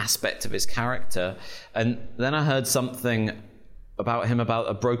kind of aspect of his character. And then I heard something about him about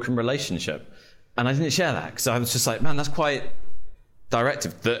a broken relationship. And I didn't share that because I was just like, man, that's quite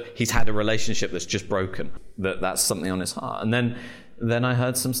directive, that he's had a relationship that's just broken, that's something on his heart. And then I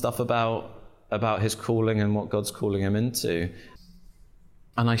heard some stuff about about his calling and what God's calling him into.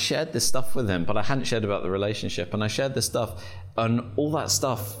 And I shared this stuff with him, but I hadn't shared about the relationship. And I shared this stuff, and all that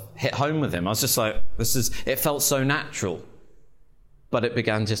stuff hit home with him. I was just like, it felt so natural, but it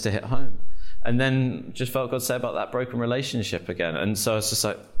began just to hit home. And then just felt God say about that broken relationship again. And so I was just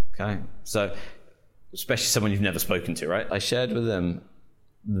like, okay. So, especially someone you've never spoken to, right? I shared with him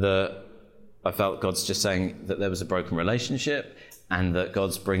that I felt God's just saying that there was a broken relationship and that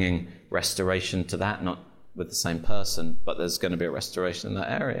God's bringing restoration to that, not with the same person, but there's going to be a restoration in that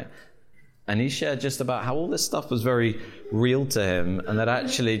area. And he shared just about how all this stuff was very real to him, and that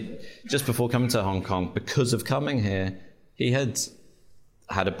actually, just before coming to Hong Kong, because of coming here, he had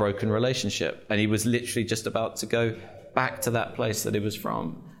a broken relationship, and he was literally just about to go back to that place that he was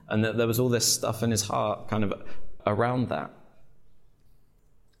from, and that there was all this stuff in his heart kind of around that.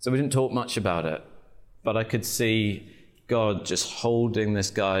 So we didn't talk much about it, but I could see God just holding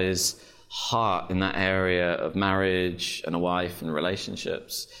this guy's heart in that area of marriage and a wife and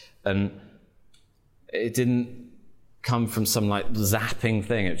relationships. And it didn't come from some like zapping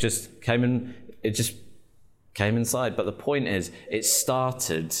thing. It just came inside. But the point is, it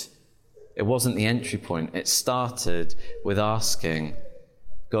wasn't the entry point. It started with asking,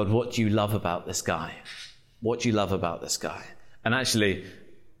 God, what do you love about this guy? What do you love about this guy? And actually,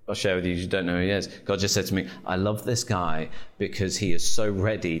 I'll share with you, you don't know who he is. God just said to me, I love this guy because he is so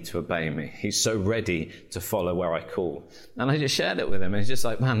ready to obey me. He's so ready to follow where I call. And I just shared it with him. And he's just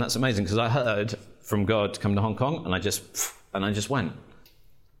like, man, that's amazing. Because I heard from God to come to Hong Kong, and I just went.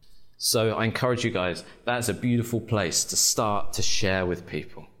 So I encourage you guys, that's a beautiful place to start to share with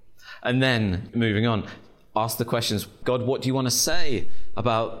people. And then moving on, ask the questions, God, what do you want to say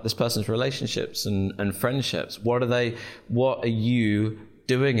about this person's relationships and friendships? What are you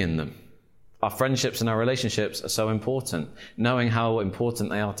doing in them? Our friendships and our relationships are so important. Knowing how important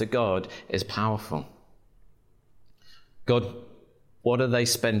they are to God is powerful. God, what are they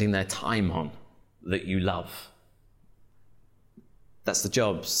spending their time on that you love? That's the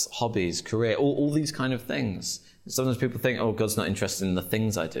jobs, hobbies, career, all these kind of things. Sometimes people think, oh, God's not interested in the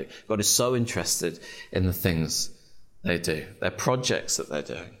things I do. God is so interested in the things they do, their projects that they're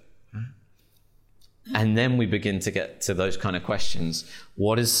doing. And then we begin to get to those kind of questions.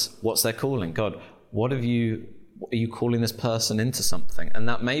 What's their calling? God, are you calling this person into something? And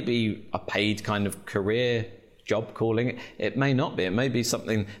that may be a paid kind of career job calling. It may not be. It may be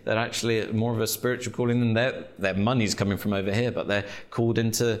something that actually more of a spiritual calling, and their money's coming from over here, but they're called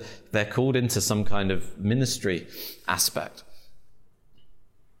into some kind of ministry aspect.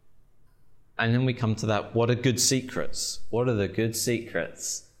 And then we come to that, what are good secrets? What are the good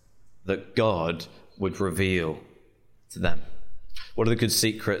secrets that God would reveal to them? What are the good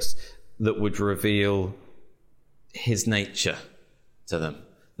secrets that would reveal his nature to them?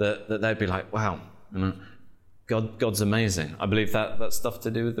 That they'd be like, wow, God's amazing. I believe that's stuff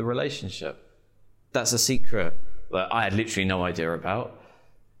to do with the relationship. That's a secret that I had literally no idea about,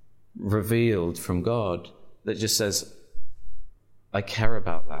 revealed from God, that just says, I care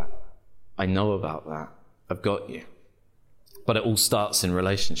about that. I know about that. I've got you. But it all starts in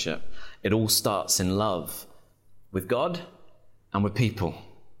relationship. It all starts in love with God and with people.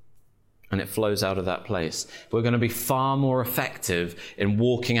 And it flows out of that place. We're going to be far more effective in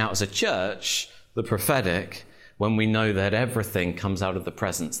walking out as a church, the prophetic, when we know that everything comes out of the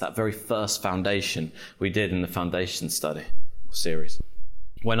presence. That very first foundation we did in the foundation study series.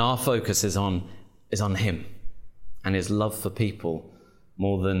 When our focus is on him and his love for people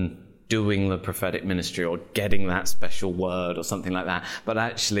more than doing the prophetic ministry or getting that special word or something like that, but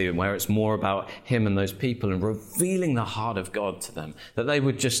actually where it's more about him and those people and revealing the heart of God to them, that they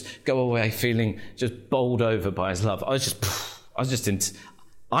would just go away feeling just bowled over by his love.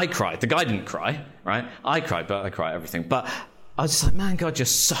 I cried. The guy didn't cry, right? I cried, but I cry at everything. But I was just like, man, God, you're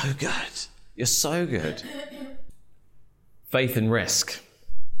so good. You're so good. Faith and risk.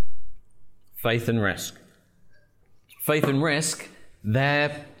 Faith and risk. Faith and risk,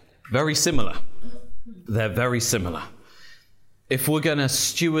 they're very similar. They're very similar. If we're going to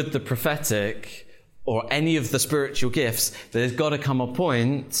steward the prophetic or any of the spiritual gifts, there's got to come a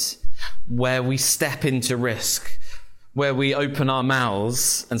point where we step into risk, where we open our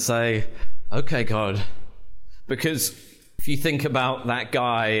mouths and say, okay, God. Because if you think about that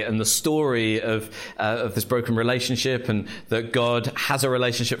guy and the story of this broken relationship, and that God has a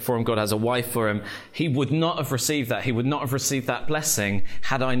relationship for him, God has a wife for him, he would not have received that. He would not have received that blessing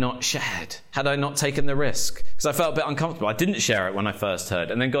had I not shared, had I not taken the risk. Because I felt a bit uncomfortable. I didn't share it when I first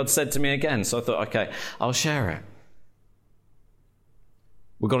heard. And then God said to me again. So I thought, okay, I'll share it.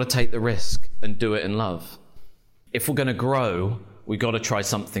 We've got to take the risk and do it in love. If we're going to grow, we've got to try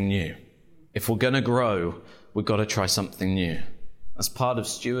something new. If we're going to grow, we've got to try something new. That's part of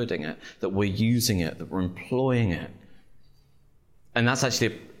stewarding it, that we're using it, that we're employing it. And that's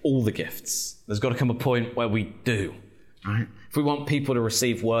actually all the gifts. There's got to come a point where we do. Right? If we want people to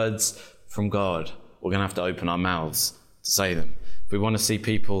receive words from God, we're going to have to open our mouths to say them. If we want to see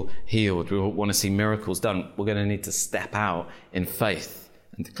people healed, we want to see miracles done, we're going to need to step out in faith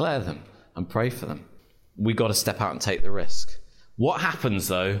and declare them and pray for them. We've got to step out and take the risk. What happens,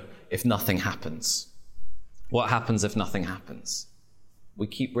 though, if nothing happens? What happens if nothing happens? We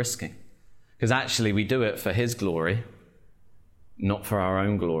keep risking. Because actually we do it for his glory, not for our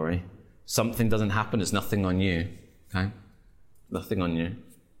own glory. Something doesn't happen, there's nothing on you. Okay? Nothing on you.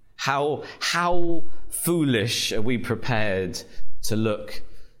 How foolish are we prepared to look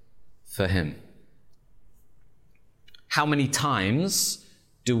for him? How many times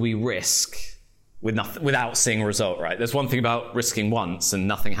do we risk without seeing a result, right? There's one thing about risking once and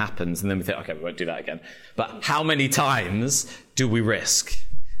nothing happens, and then we think, okay, we won't do that again. But how many times do we risk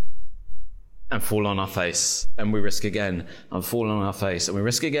and fall on our face, and we risk again and fall on our face, and we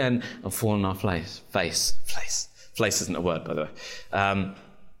risk again and fall on our face? Face isn't a word, by the way.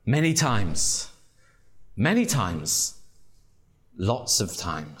 Many times, lots of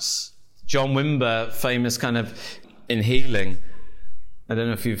times. John Wimber, famous kind of in healing, I don't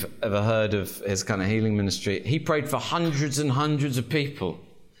know if you've ever heard of his kind of healing ministry. He prayed for hundreds and hundreds of people,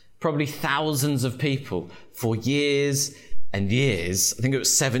 probably thousands of people for years and years. I think it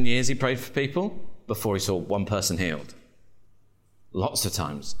was 7 years he prayed for people before he saw one person healed. Lots of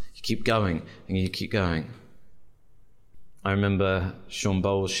times. You keep going and you keep going. I remember Sean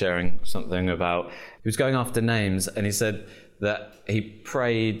Bowles sharing something about, he was going after names, and he said that he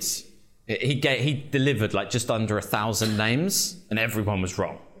prayed, he delivered like just under 1,000 names, and everyone was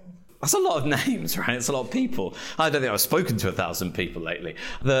wrong. That's a lot of names, right? It's a lot of people. I don't think I've spoken to 1,000 people lately.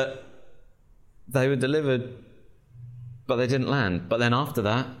 That they were delivered, but they didn't land. But then after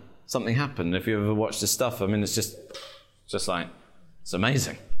that, something happened. If you ever watched his stuff, I mean, it's just like, it's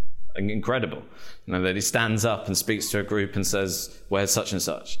amazing. Incredible. You know, that he stands up and speaks to a group and says, where's such and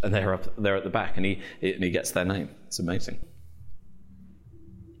such? And they're at the back, and he gets their name. It's amazing.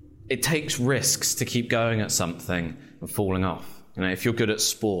 It takes risks to keep going at something and falling off. You know, if you're good at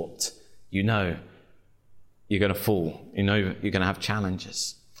sport, you know you're going to fall. You know you're going to have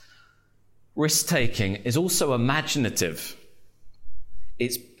challenges. Risk-taking is also imaginative.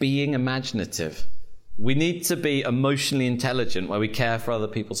 It's being imaginative. We need to be emotionally intelligent, where we care for other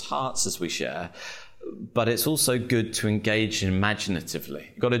people's hearts as we share, but it's also good to engage imaginatively.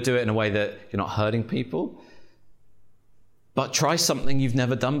 You've got to do it in a way that you're not hurting people, but try something you've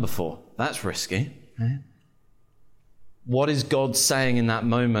never done before. That's risky. Right? What is God saying in that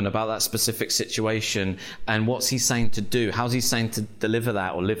moment about that specific situation, and what's he saying to do? How's he saying to deliver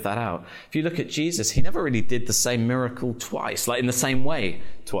that or live that out? If you look at Jesus, he never really did the same miracle twice, like in the same way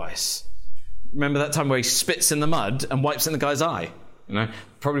twice. Remember that time where he spits in the mud and wipes in the guy's eye? You know,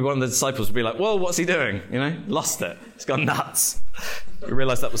 probably one of the disciples would be like, whoa, what's he doing? You know, lost it. He's gone nuts. We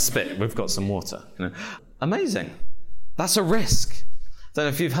realized that was spit. We've got some water. You know, amazing. That's a risk. I don't know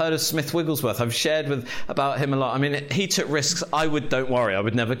if you've heard of Smith Wigglesworth. I've shared about him a lot. I mean, he took risks. Don't worry, I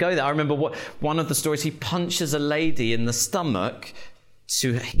would never go there. I remember one of the stories, he punches a lady in the stomach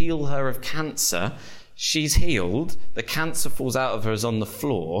to heal her of cancer. She's healed. The cancer falls out of her, is on the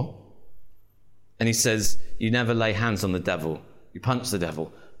floor. And he says, you never lay hands on the devil. You punch the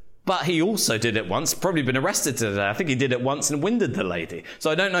devil. But he also did it once, probably been arrested today. I think he did it once and winded the lady.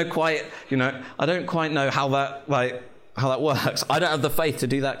 So I don't quite know how that works. I don't have the faith to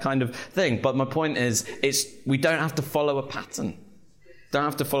do that kind of thing. But my point is, we don't have to follow a pattern. Don't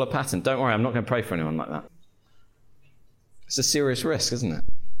have to follow a pattern. Don't worry, I'm not going to pray for anyone like that. It's a serious risk, isn't it?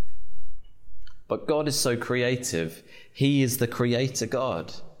 But God is so creative. He is the creator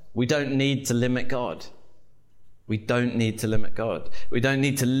God. We don't need to limit God. We don't need to limit God. We don't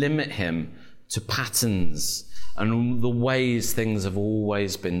need to limit him to patterns and the ways things have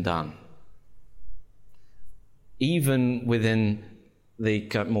always been done. Even within the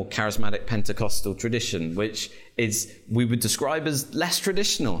more charismatic Pentecostal tradition, which we would describe as less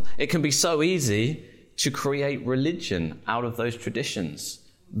traditional. It can be so easy to create religion out of those traditions,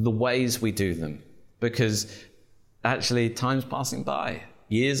 the ways we do them, because actually time's passing by.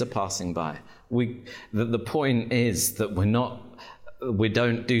 Years are passing by. The point is that we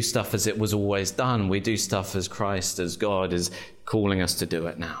don't do stuff as it was always done. We do stuff as Christ, as God is calling us to do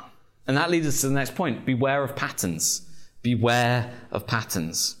it now. And that leads us to the next point. Beware of patterns. Beware of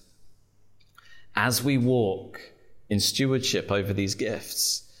patterns. As we walk in stewardship over these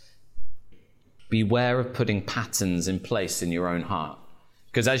gifts, beware of putting patterns in place in your own heart.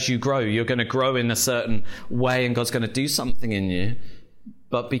 Because as you grow, you're going to grow in a certain way and God's going to do something in you.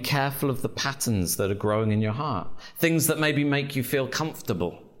 But be careful of the patterns that are growing in your heart. Things that maybe make you feel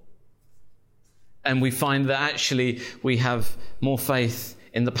comfortable. And we find that actually we have more faith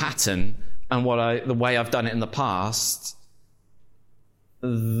in the pattern and the way I've done it in the past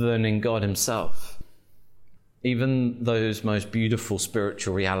than in God himself. Even those most beautiful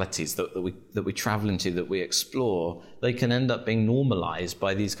spiritual realities that we travel into, that we explore, they can end up being normalized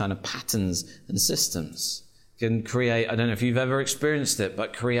by these kind of patterns and systems. Can create, I don't know if you've ever experienced it,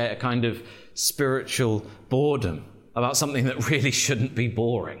 but create a kind of spiritual boredom about something that really shouldn't be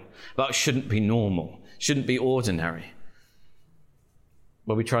boring, about shouldn't be normal, shouldn't be ordinary.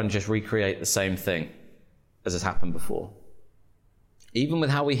 Where we try and just recreate the same thing as has happened before. Even with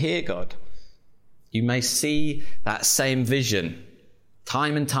how we hear God, you may see that same vision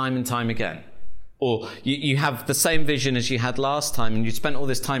time and time and time again. Or you have the same vision as you had last time and you spent all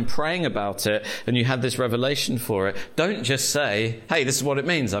this time praying about it and you had this revelation for it. Don't just say, hey, this is what it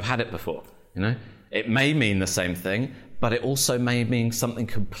means. I've had it before. You know, it may mean the same thing, but it also may mean something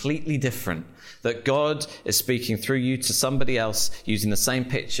completely different. That God is speaking through you to somebody else using the same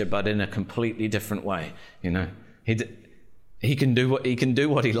picture, but in a completely different way. You know, he can do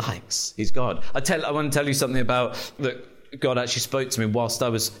what he likes. He's God. I want to tell you something about that. God actually spoke to me whilst I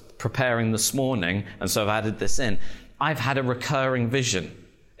was preparing this morning, and so I've added this in. I've had a recurring vision,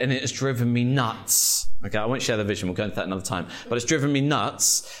 and it has driven me nuts. Okay, I won't share the vision. We'll go into that another time. But it's driven me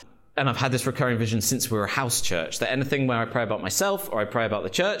nuts, and I've had this recurring vision since we were a house church, that anything where I pray about myself or I pray about the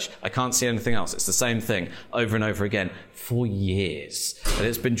church, I can't see anything else. It's the same thing over and over again for years. And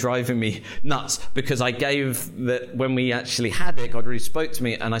it's been driving me nuts because I gave that when we actually had it, God really spoke to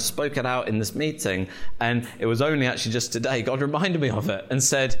me and I spoke it out in this meeting. And it was only actually just today, God reminded me of it and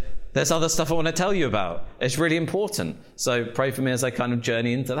said, there's other stuff I want to tell you about. It's really important. So pray for me as I kind of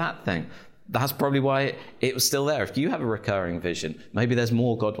journey into that thing. That's probably why it was still there. If you have a recurring vision, maybe there's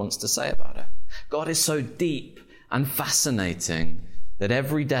more God wants to say about it. God is so deep and fascinating that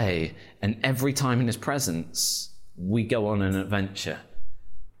every day and every time in his presence, we go on an adventure.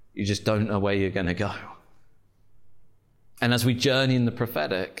 You just don't know where you're going to go. And as we journey in the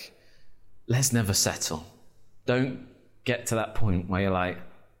prophetic, let's never settle. Don't get to that point where you're like,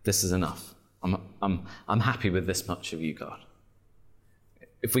 this is enough. I'm happy with this much of you, God.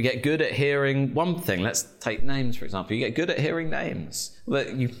 If we get good at hearing one thing, let's take names, for example. You get good at hearing names.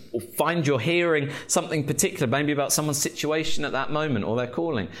 You find you're hearing something particular, maybe about someone's situation at that moment or their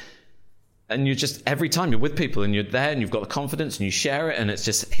calling. And you just, every time you're with people and you're there and you've got the confidence and you share it and it's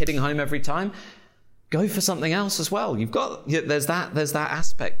just hitting home every time, go for something else as well. There's that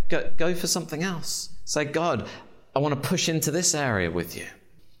aspect. Go for something else. Say, God, I want to push into this area with you.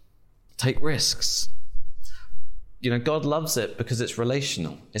 Take risks. You know, God loves it because it's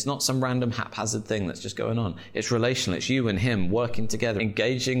relational. It's not some random haphazard thing that's just going on. It's relational. It's you and him working together,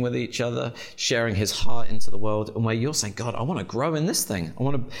 engaging with each other, sharing his heart into the world. And where you're saying, God, I want to grow in this thing. I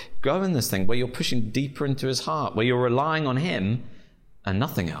want to grow in this thing. Where you're pushing deeper into his heart, where you're relying on him and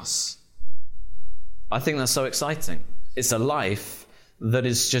nothing else. I think that's so exciting. It's a life that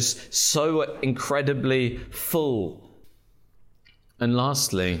is just so incredibly full. And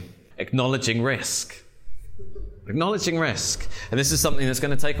lastly, acknowledging risk. Acknowledging risk. And this is something that's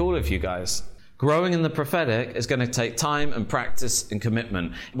going to take all of you guys. Growing in the prophetic is going to take time and practice and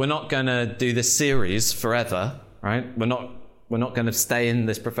commitment. We're not going to do this series forever, right? We're not going to stay in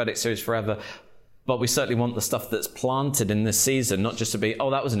this prophetic series forever. But we certainly want the stuff that's planted in this season, not just to be,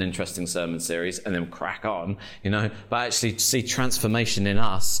 oh, that was an interesting sermon series, and then crack on, but actually see transformation in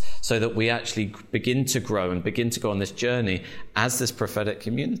us so that we actually begin to grow and begin to go on this journey as this prophetic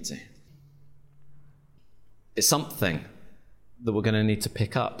community. It's something that we're going to need to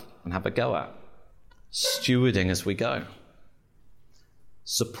pick up and have a go at. Stewarding as we go.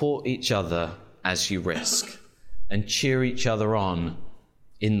 Support each other as you risk and cheer each other on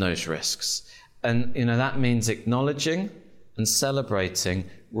in those risks. And, that means acknowledging and celebrating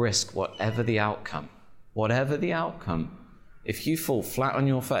risk, whatever the outcome. Whatever the outcome. If you fall flat on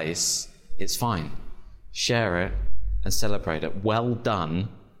your face, it's fine. Share it and celebrate it. Well done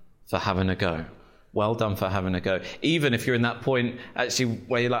for having a go. Well done for having a go. Even if you're in that point actually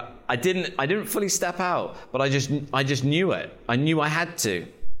where you're like, I didn't fully step out, but I just knew it. I knew I had to.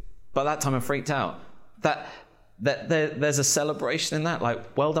 But that time I freaked out. There's a celebration in that.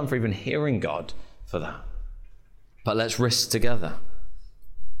 Like, well done for even hearing God for that. But let's risk together.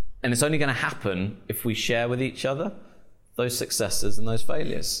 And it's only going to happen if we share with each other those successes and those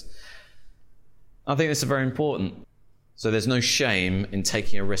failures. I think this is very important. So there's no shame in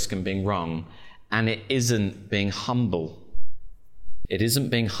taking a risk and being wrong. And it isn't being humble It isn't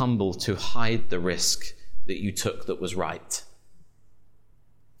being humble to hide the risk that you took that was right.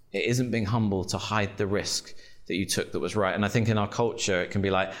 It isn't being humble to hide the risk that you took that was right. And I think in our culture, it can be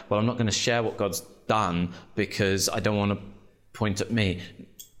like, well, I'm not going to share what God's done because I don't want to point at me.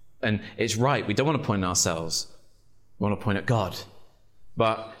 And it's right. We don't want to point at ourselves. We want to point at God.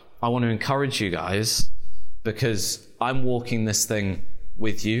 But I want to encourage you guys, because I'm walking this thing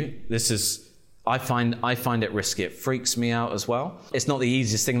with you. I find it risky. It freaks me out as well. It's not the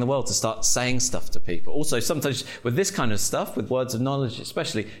easiest thing in the world to start saying stuff to people. Also, sometimes with this kind of stuff, with words of knowledge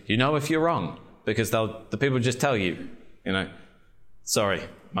especially, you know if you're wrong, because the people just tell you, sorry,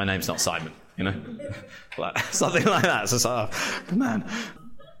 my name's not Simon, like, something like that. So it's like, oh, man.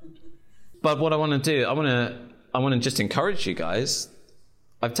 But what I want to do, I want to just encourage you guys.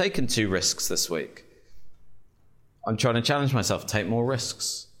 I've taken 2 risks this week. I'm trying to challenge myself to take more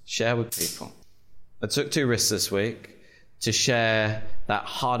risks, share with people. I took 2 risks this week to share that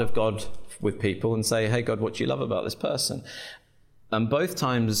heart of God with people and say, hey, God, what do you love about this person? And both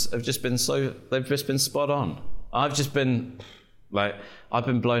times they've just been spot on. I've been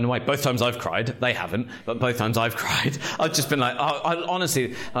blown away. Both times I've cried. They haven't, but both times I've cried. I've just been like,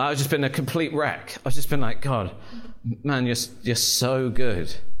 honestly, I've just been a complete wreck. I've just been like, God, man, you're so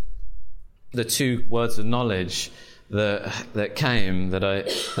good. The 2 words of knowledge that came that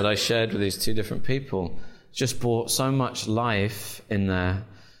I shared with these 2 different people just brought so much life in there,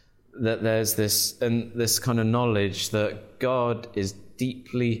 that there's this kind of knowledge that God is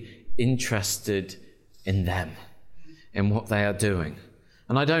deeply interested in them, in what they are doing.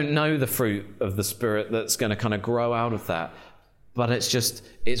 And I don't know the fruit of the Spirit that's going to kind of grow out of that, but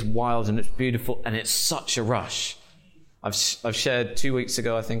it's wild and it's beautiful and it's such a rush. I've shared 2 weeks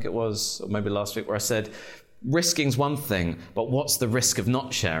ago, I think it was, or maybe last week, where I said, risking's one thing, but what's the risk of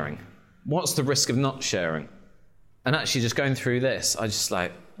not sharing? What's the risk of not sharing? And actually just going through this,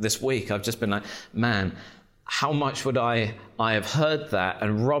 this week, I've just been like, man, how much would I have heard that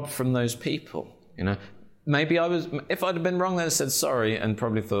and robbed from those people? Maybe if I'd have been wrong, they'd have said sorry and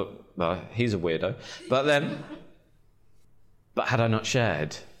probably thought, well, he's a weirdo. But had I not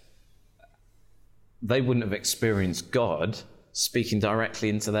shared, they wouldn't have experienced God speaking directly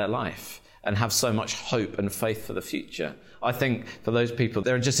into their life and have so much hope and faith for the future. I think for those people,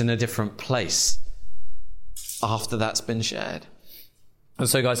 they're just in a different place after that's been shared. And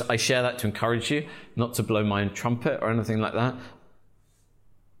so, guys, I share that to encourage you, not to blow my own trumpet or anything like that,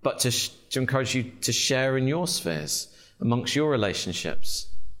 but to encourage you to share in your spheres, amongst your relationships.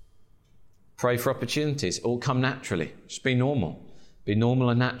 Pray for opportunities. It will come naturally. Just be normal. Be normal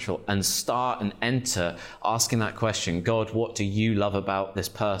and natural, and start and enter asking that question, God, what do you love about this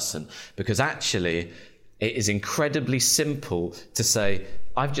person? Because actually, it is incredibly simple to say,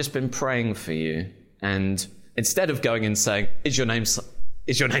 I've just been praying for you. And instead of going and saying, is your name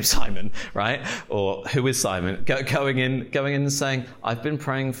Simon, right? Or who is Simon? Going in and saying, I've been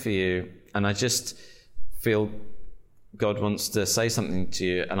praying for you, and I just feel God wants to say something to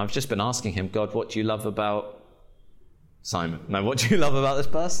you. And I've just been asking him, God, what do you love about Simon? No, what do you love about this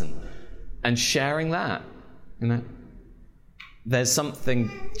person? And sharing that, there's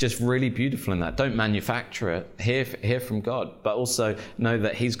something just really beautiful in that. Don't manufacture it. Hear from God, but also know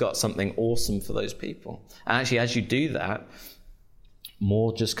that he's got something awesome for those people. And actually, as you do that,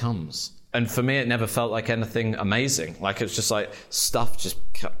 more just comes. And for me, it never felt like anything amazing. Like, it's just like stuff just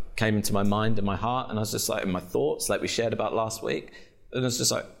came into my mind and my heart, and I was just like, in my thoughts, like we shared about last week, and it's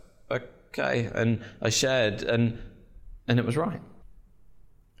just like, okay. And I shared, and it was right.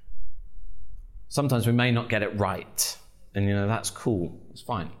 Sometimes we may not get it right, and that's cool. It's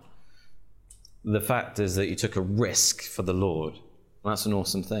fine. The fact is that you took a risk for the Lord. That's an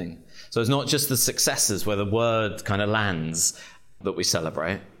awesome thing. So it's not just the successes where the word kind of lands that we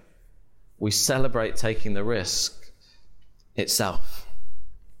celebrate. We celebrate taking the risk itself.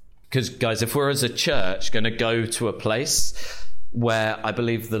 Because, guys, if we're as a church going to go to a place where I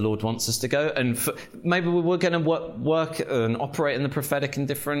believe the Lord wants us to go, and maybe we're going to work and operate in the prophetic in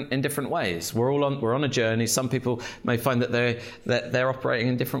different ways. We're on a journey. Some people may find that they're operating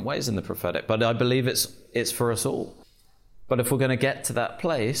in different ways in the prophetic, but I believe it's for us all. But if we're going to get to that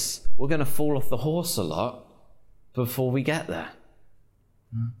place, we're going to fall off the horse a lot before we get there.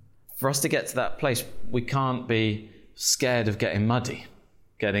 For us to get to that place, we can't be scared of getting muddy,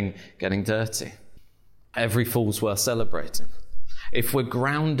 getting dirty. Every fall's worth celebrating. If we're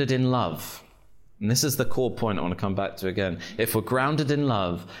grounded in love, and this is the core point I want to come back to again, if we're grounded in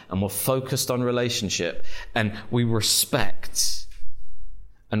love and we're focused on relationship and we respect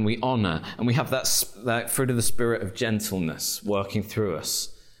and we honor and we have that fruit of the Spirit of gentleness working through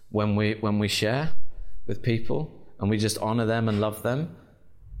us when we share with people and we just honor them and love them,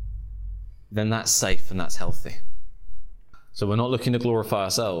 then that's safe and that's healthy. So we're not looking to glorify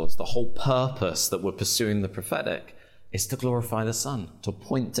ourselves. The whole purpose that we're pursuing the prophetic is to glorify the Son, to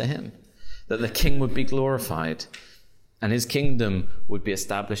point to him, that the King would be glorified and his kingdom would be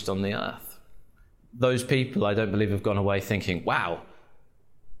established on the earth. Those people, I don't believe, have gone away thinking, wow,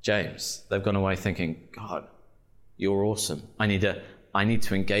 James. They've gone away thinking, God, you're awesome. I need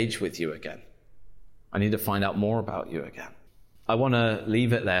to engage with you again. I need to find out more about you again. I want to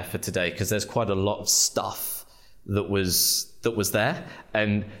leave it there for today because there's quite a lot of stuff that was there,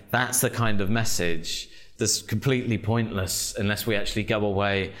 and that's the kind of message that's completely pointless unless we actually go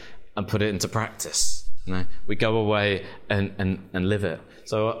away and put it into practice. We go away and live it.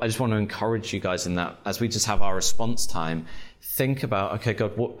 So I just want to encourage you guys in that, as we just have our response time, think about, okay,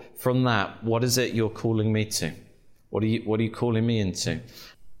 God, from that, what is it you're calling me to? What are you calling me into?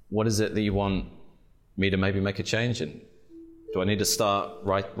 What is it that you want me to maybe make a change in? Do I need to start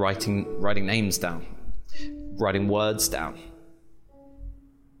writing names down, writing words down?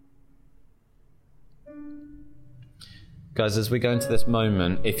 Guys, as we go into this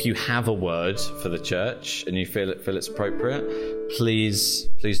moment, if you have a word for the church and you feel it's appropriate, please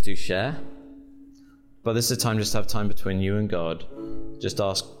do share. But this is a time just to have time between you and God. Just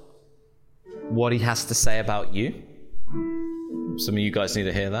ask what he has to say about you. Some of you guys need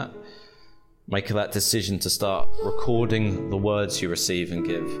to hear that. Make that decision to start recording the words you receive and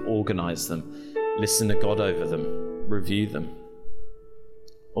give. Organize them. Listen to God over them. Review them.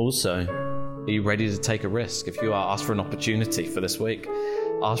 Also, are you ready to take a risk? If you are, ask for an opportunity for this week.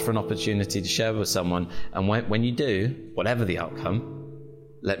 Ask for an opportunity to share with someone. And when you do, whatever the outcome,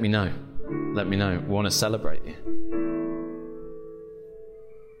 let me know. Let me know. We want to celebrate you.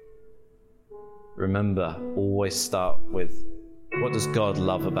 Remember, always start with, what does God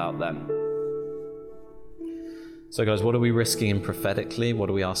love about them? So guys, what are we risking in prophetically? What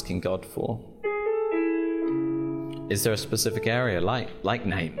are we asking God for? Is there a specific area, like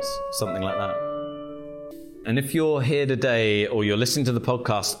names, something like that? And if you're here today or you're listening to the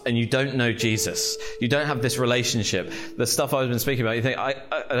podcast and you don't know Jesus, you don't have this relationship, the stuff I've been speaking about, you think, I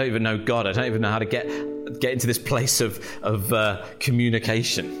don't even know God. I don't even know how to get into this place of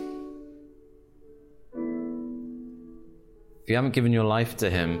communication. If you haven't given your life to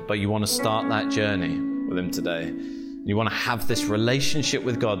him, but you want to start that journey with him today, you want to have this relationship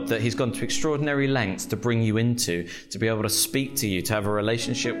with God that he's gone to extraordinary lengths to bring you into, to be able to speak to you, to have a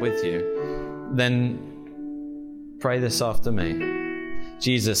relationship with you, then pray this after me.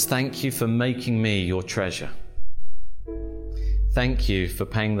 Jesus, thank you for making me your treasure. Thank you for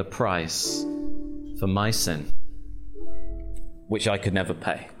paying the price for my sin, which I could never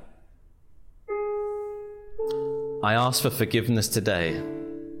pay. I ask for forgiveness today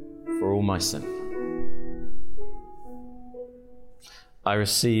for all my sin. I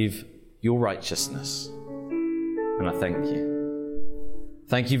receive your righteousness, and I thank you.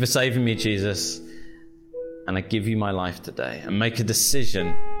 Thank you for saving me, Jesus, and I give you my life today, and make a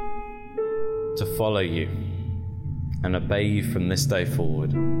decision to follow you and obey you from this day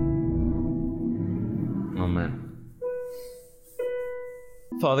forward. Amen.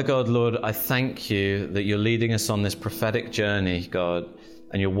 Father God, Lord, I thank you that you're leading us on this prophetic journey, God,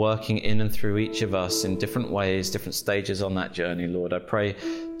 and you're working in and through each of us in different ways, different stages on that journey, Lord. I pray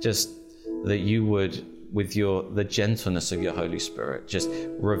just that you would, with the gentleness of your Holy Spirit, just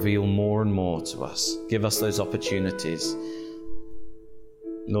reveal more and more to us. Give us those opportunities.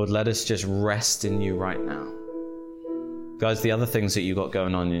 Lord, let us just rest in you right now. Guys, the other things that you got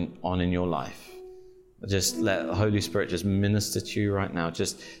going on in your life, just let the Holy Spirit just minister to you right now.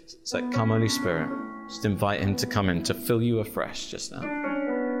 Just say, come, Holy Spirit. Just invite him to come in, to fill you afresh just now.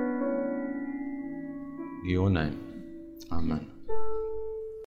 In your name. Amen.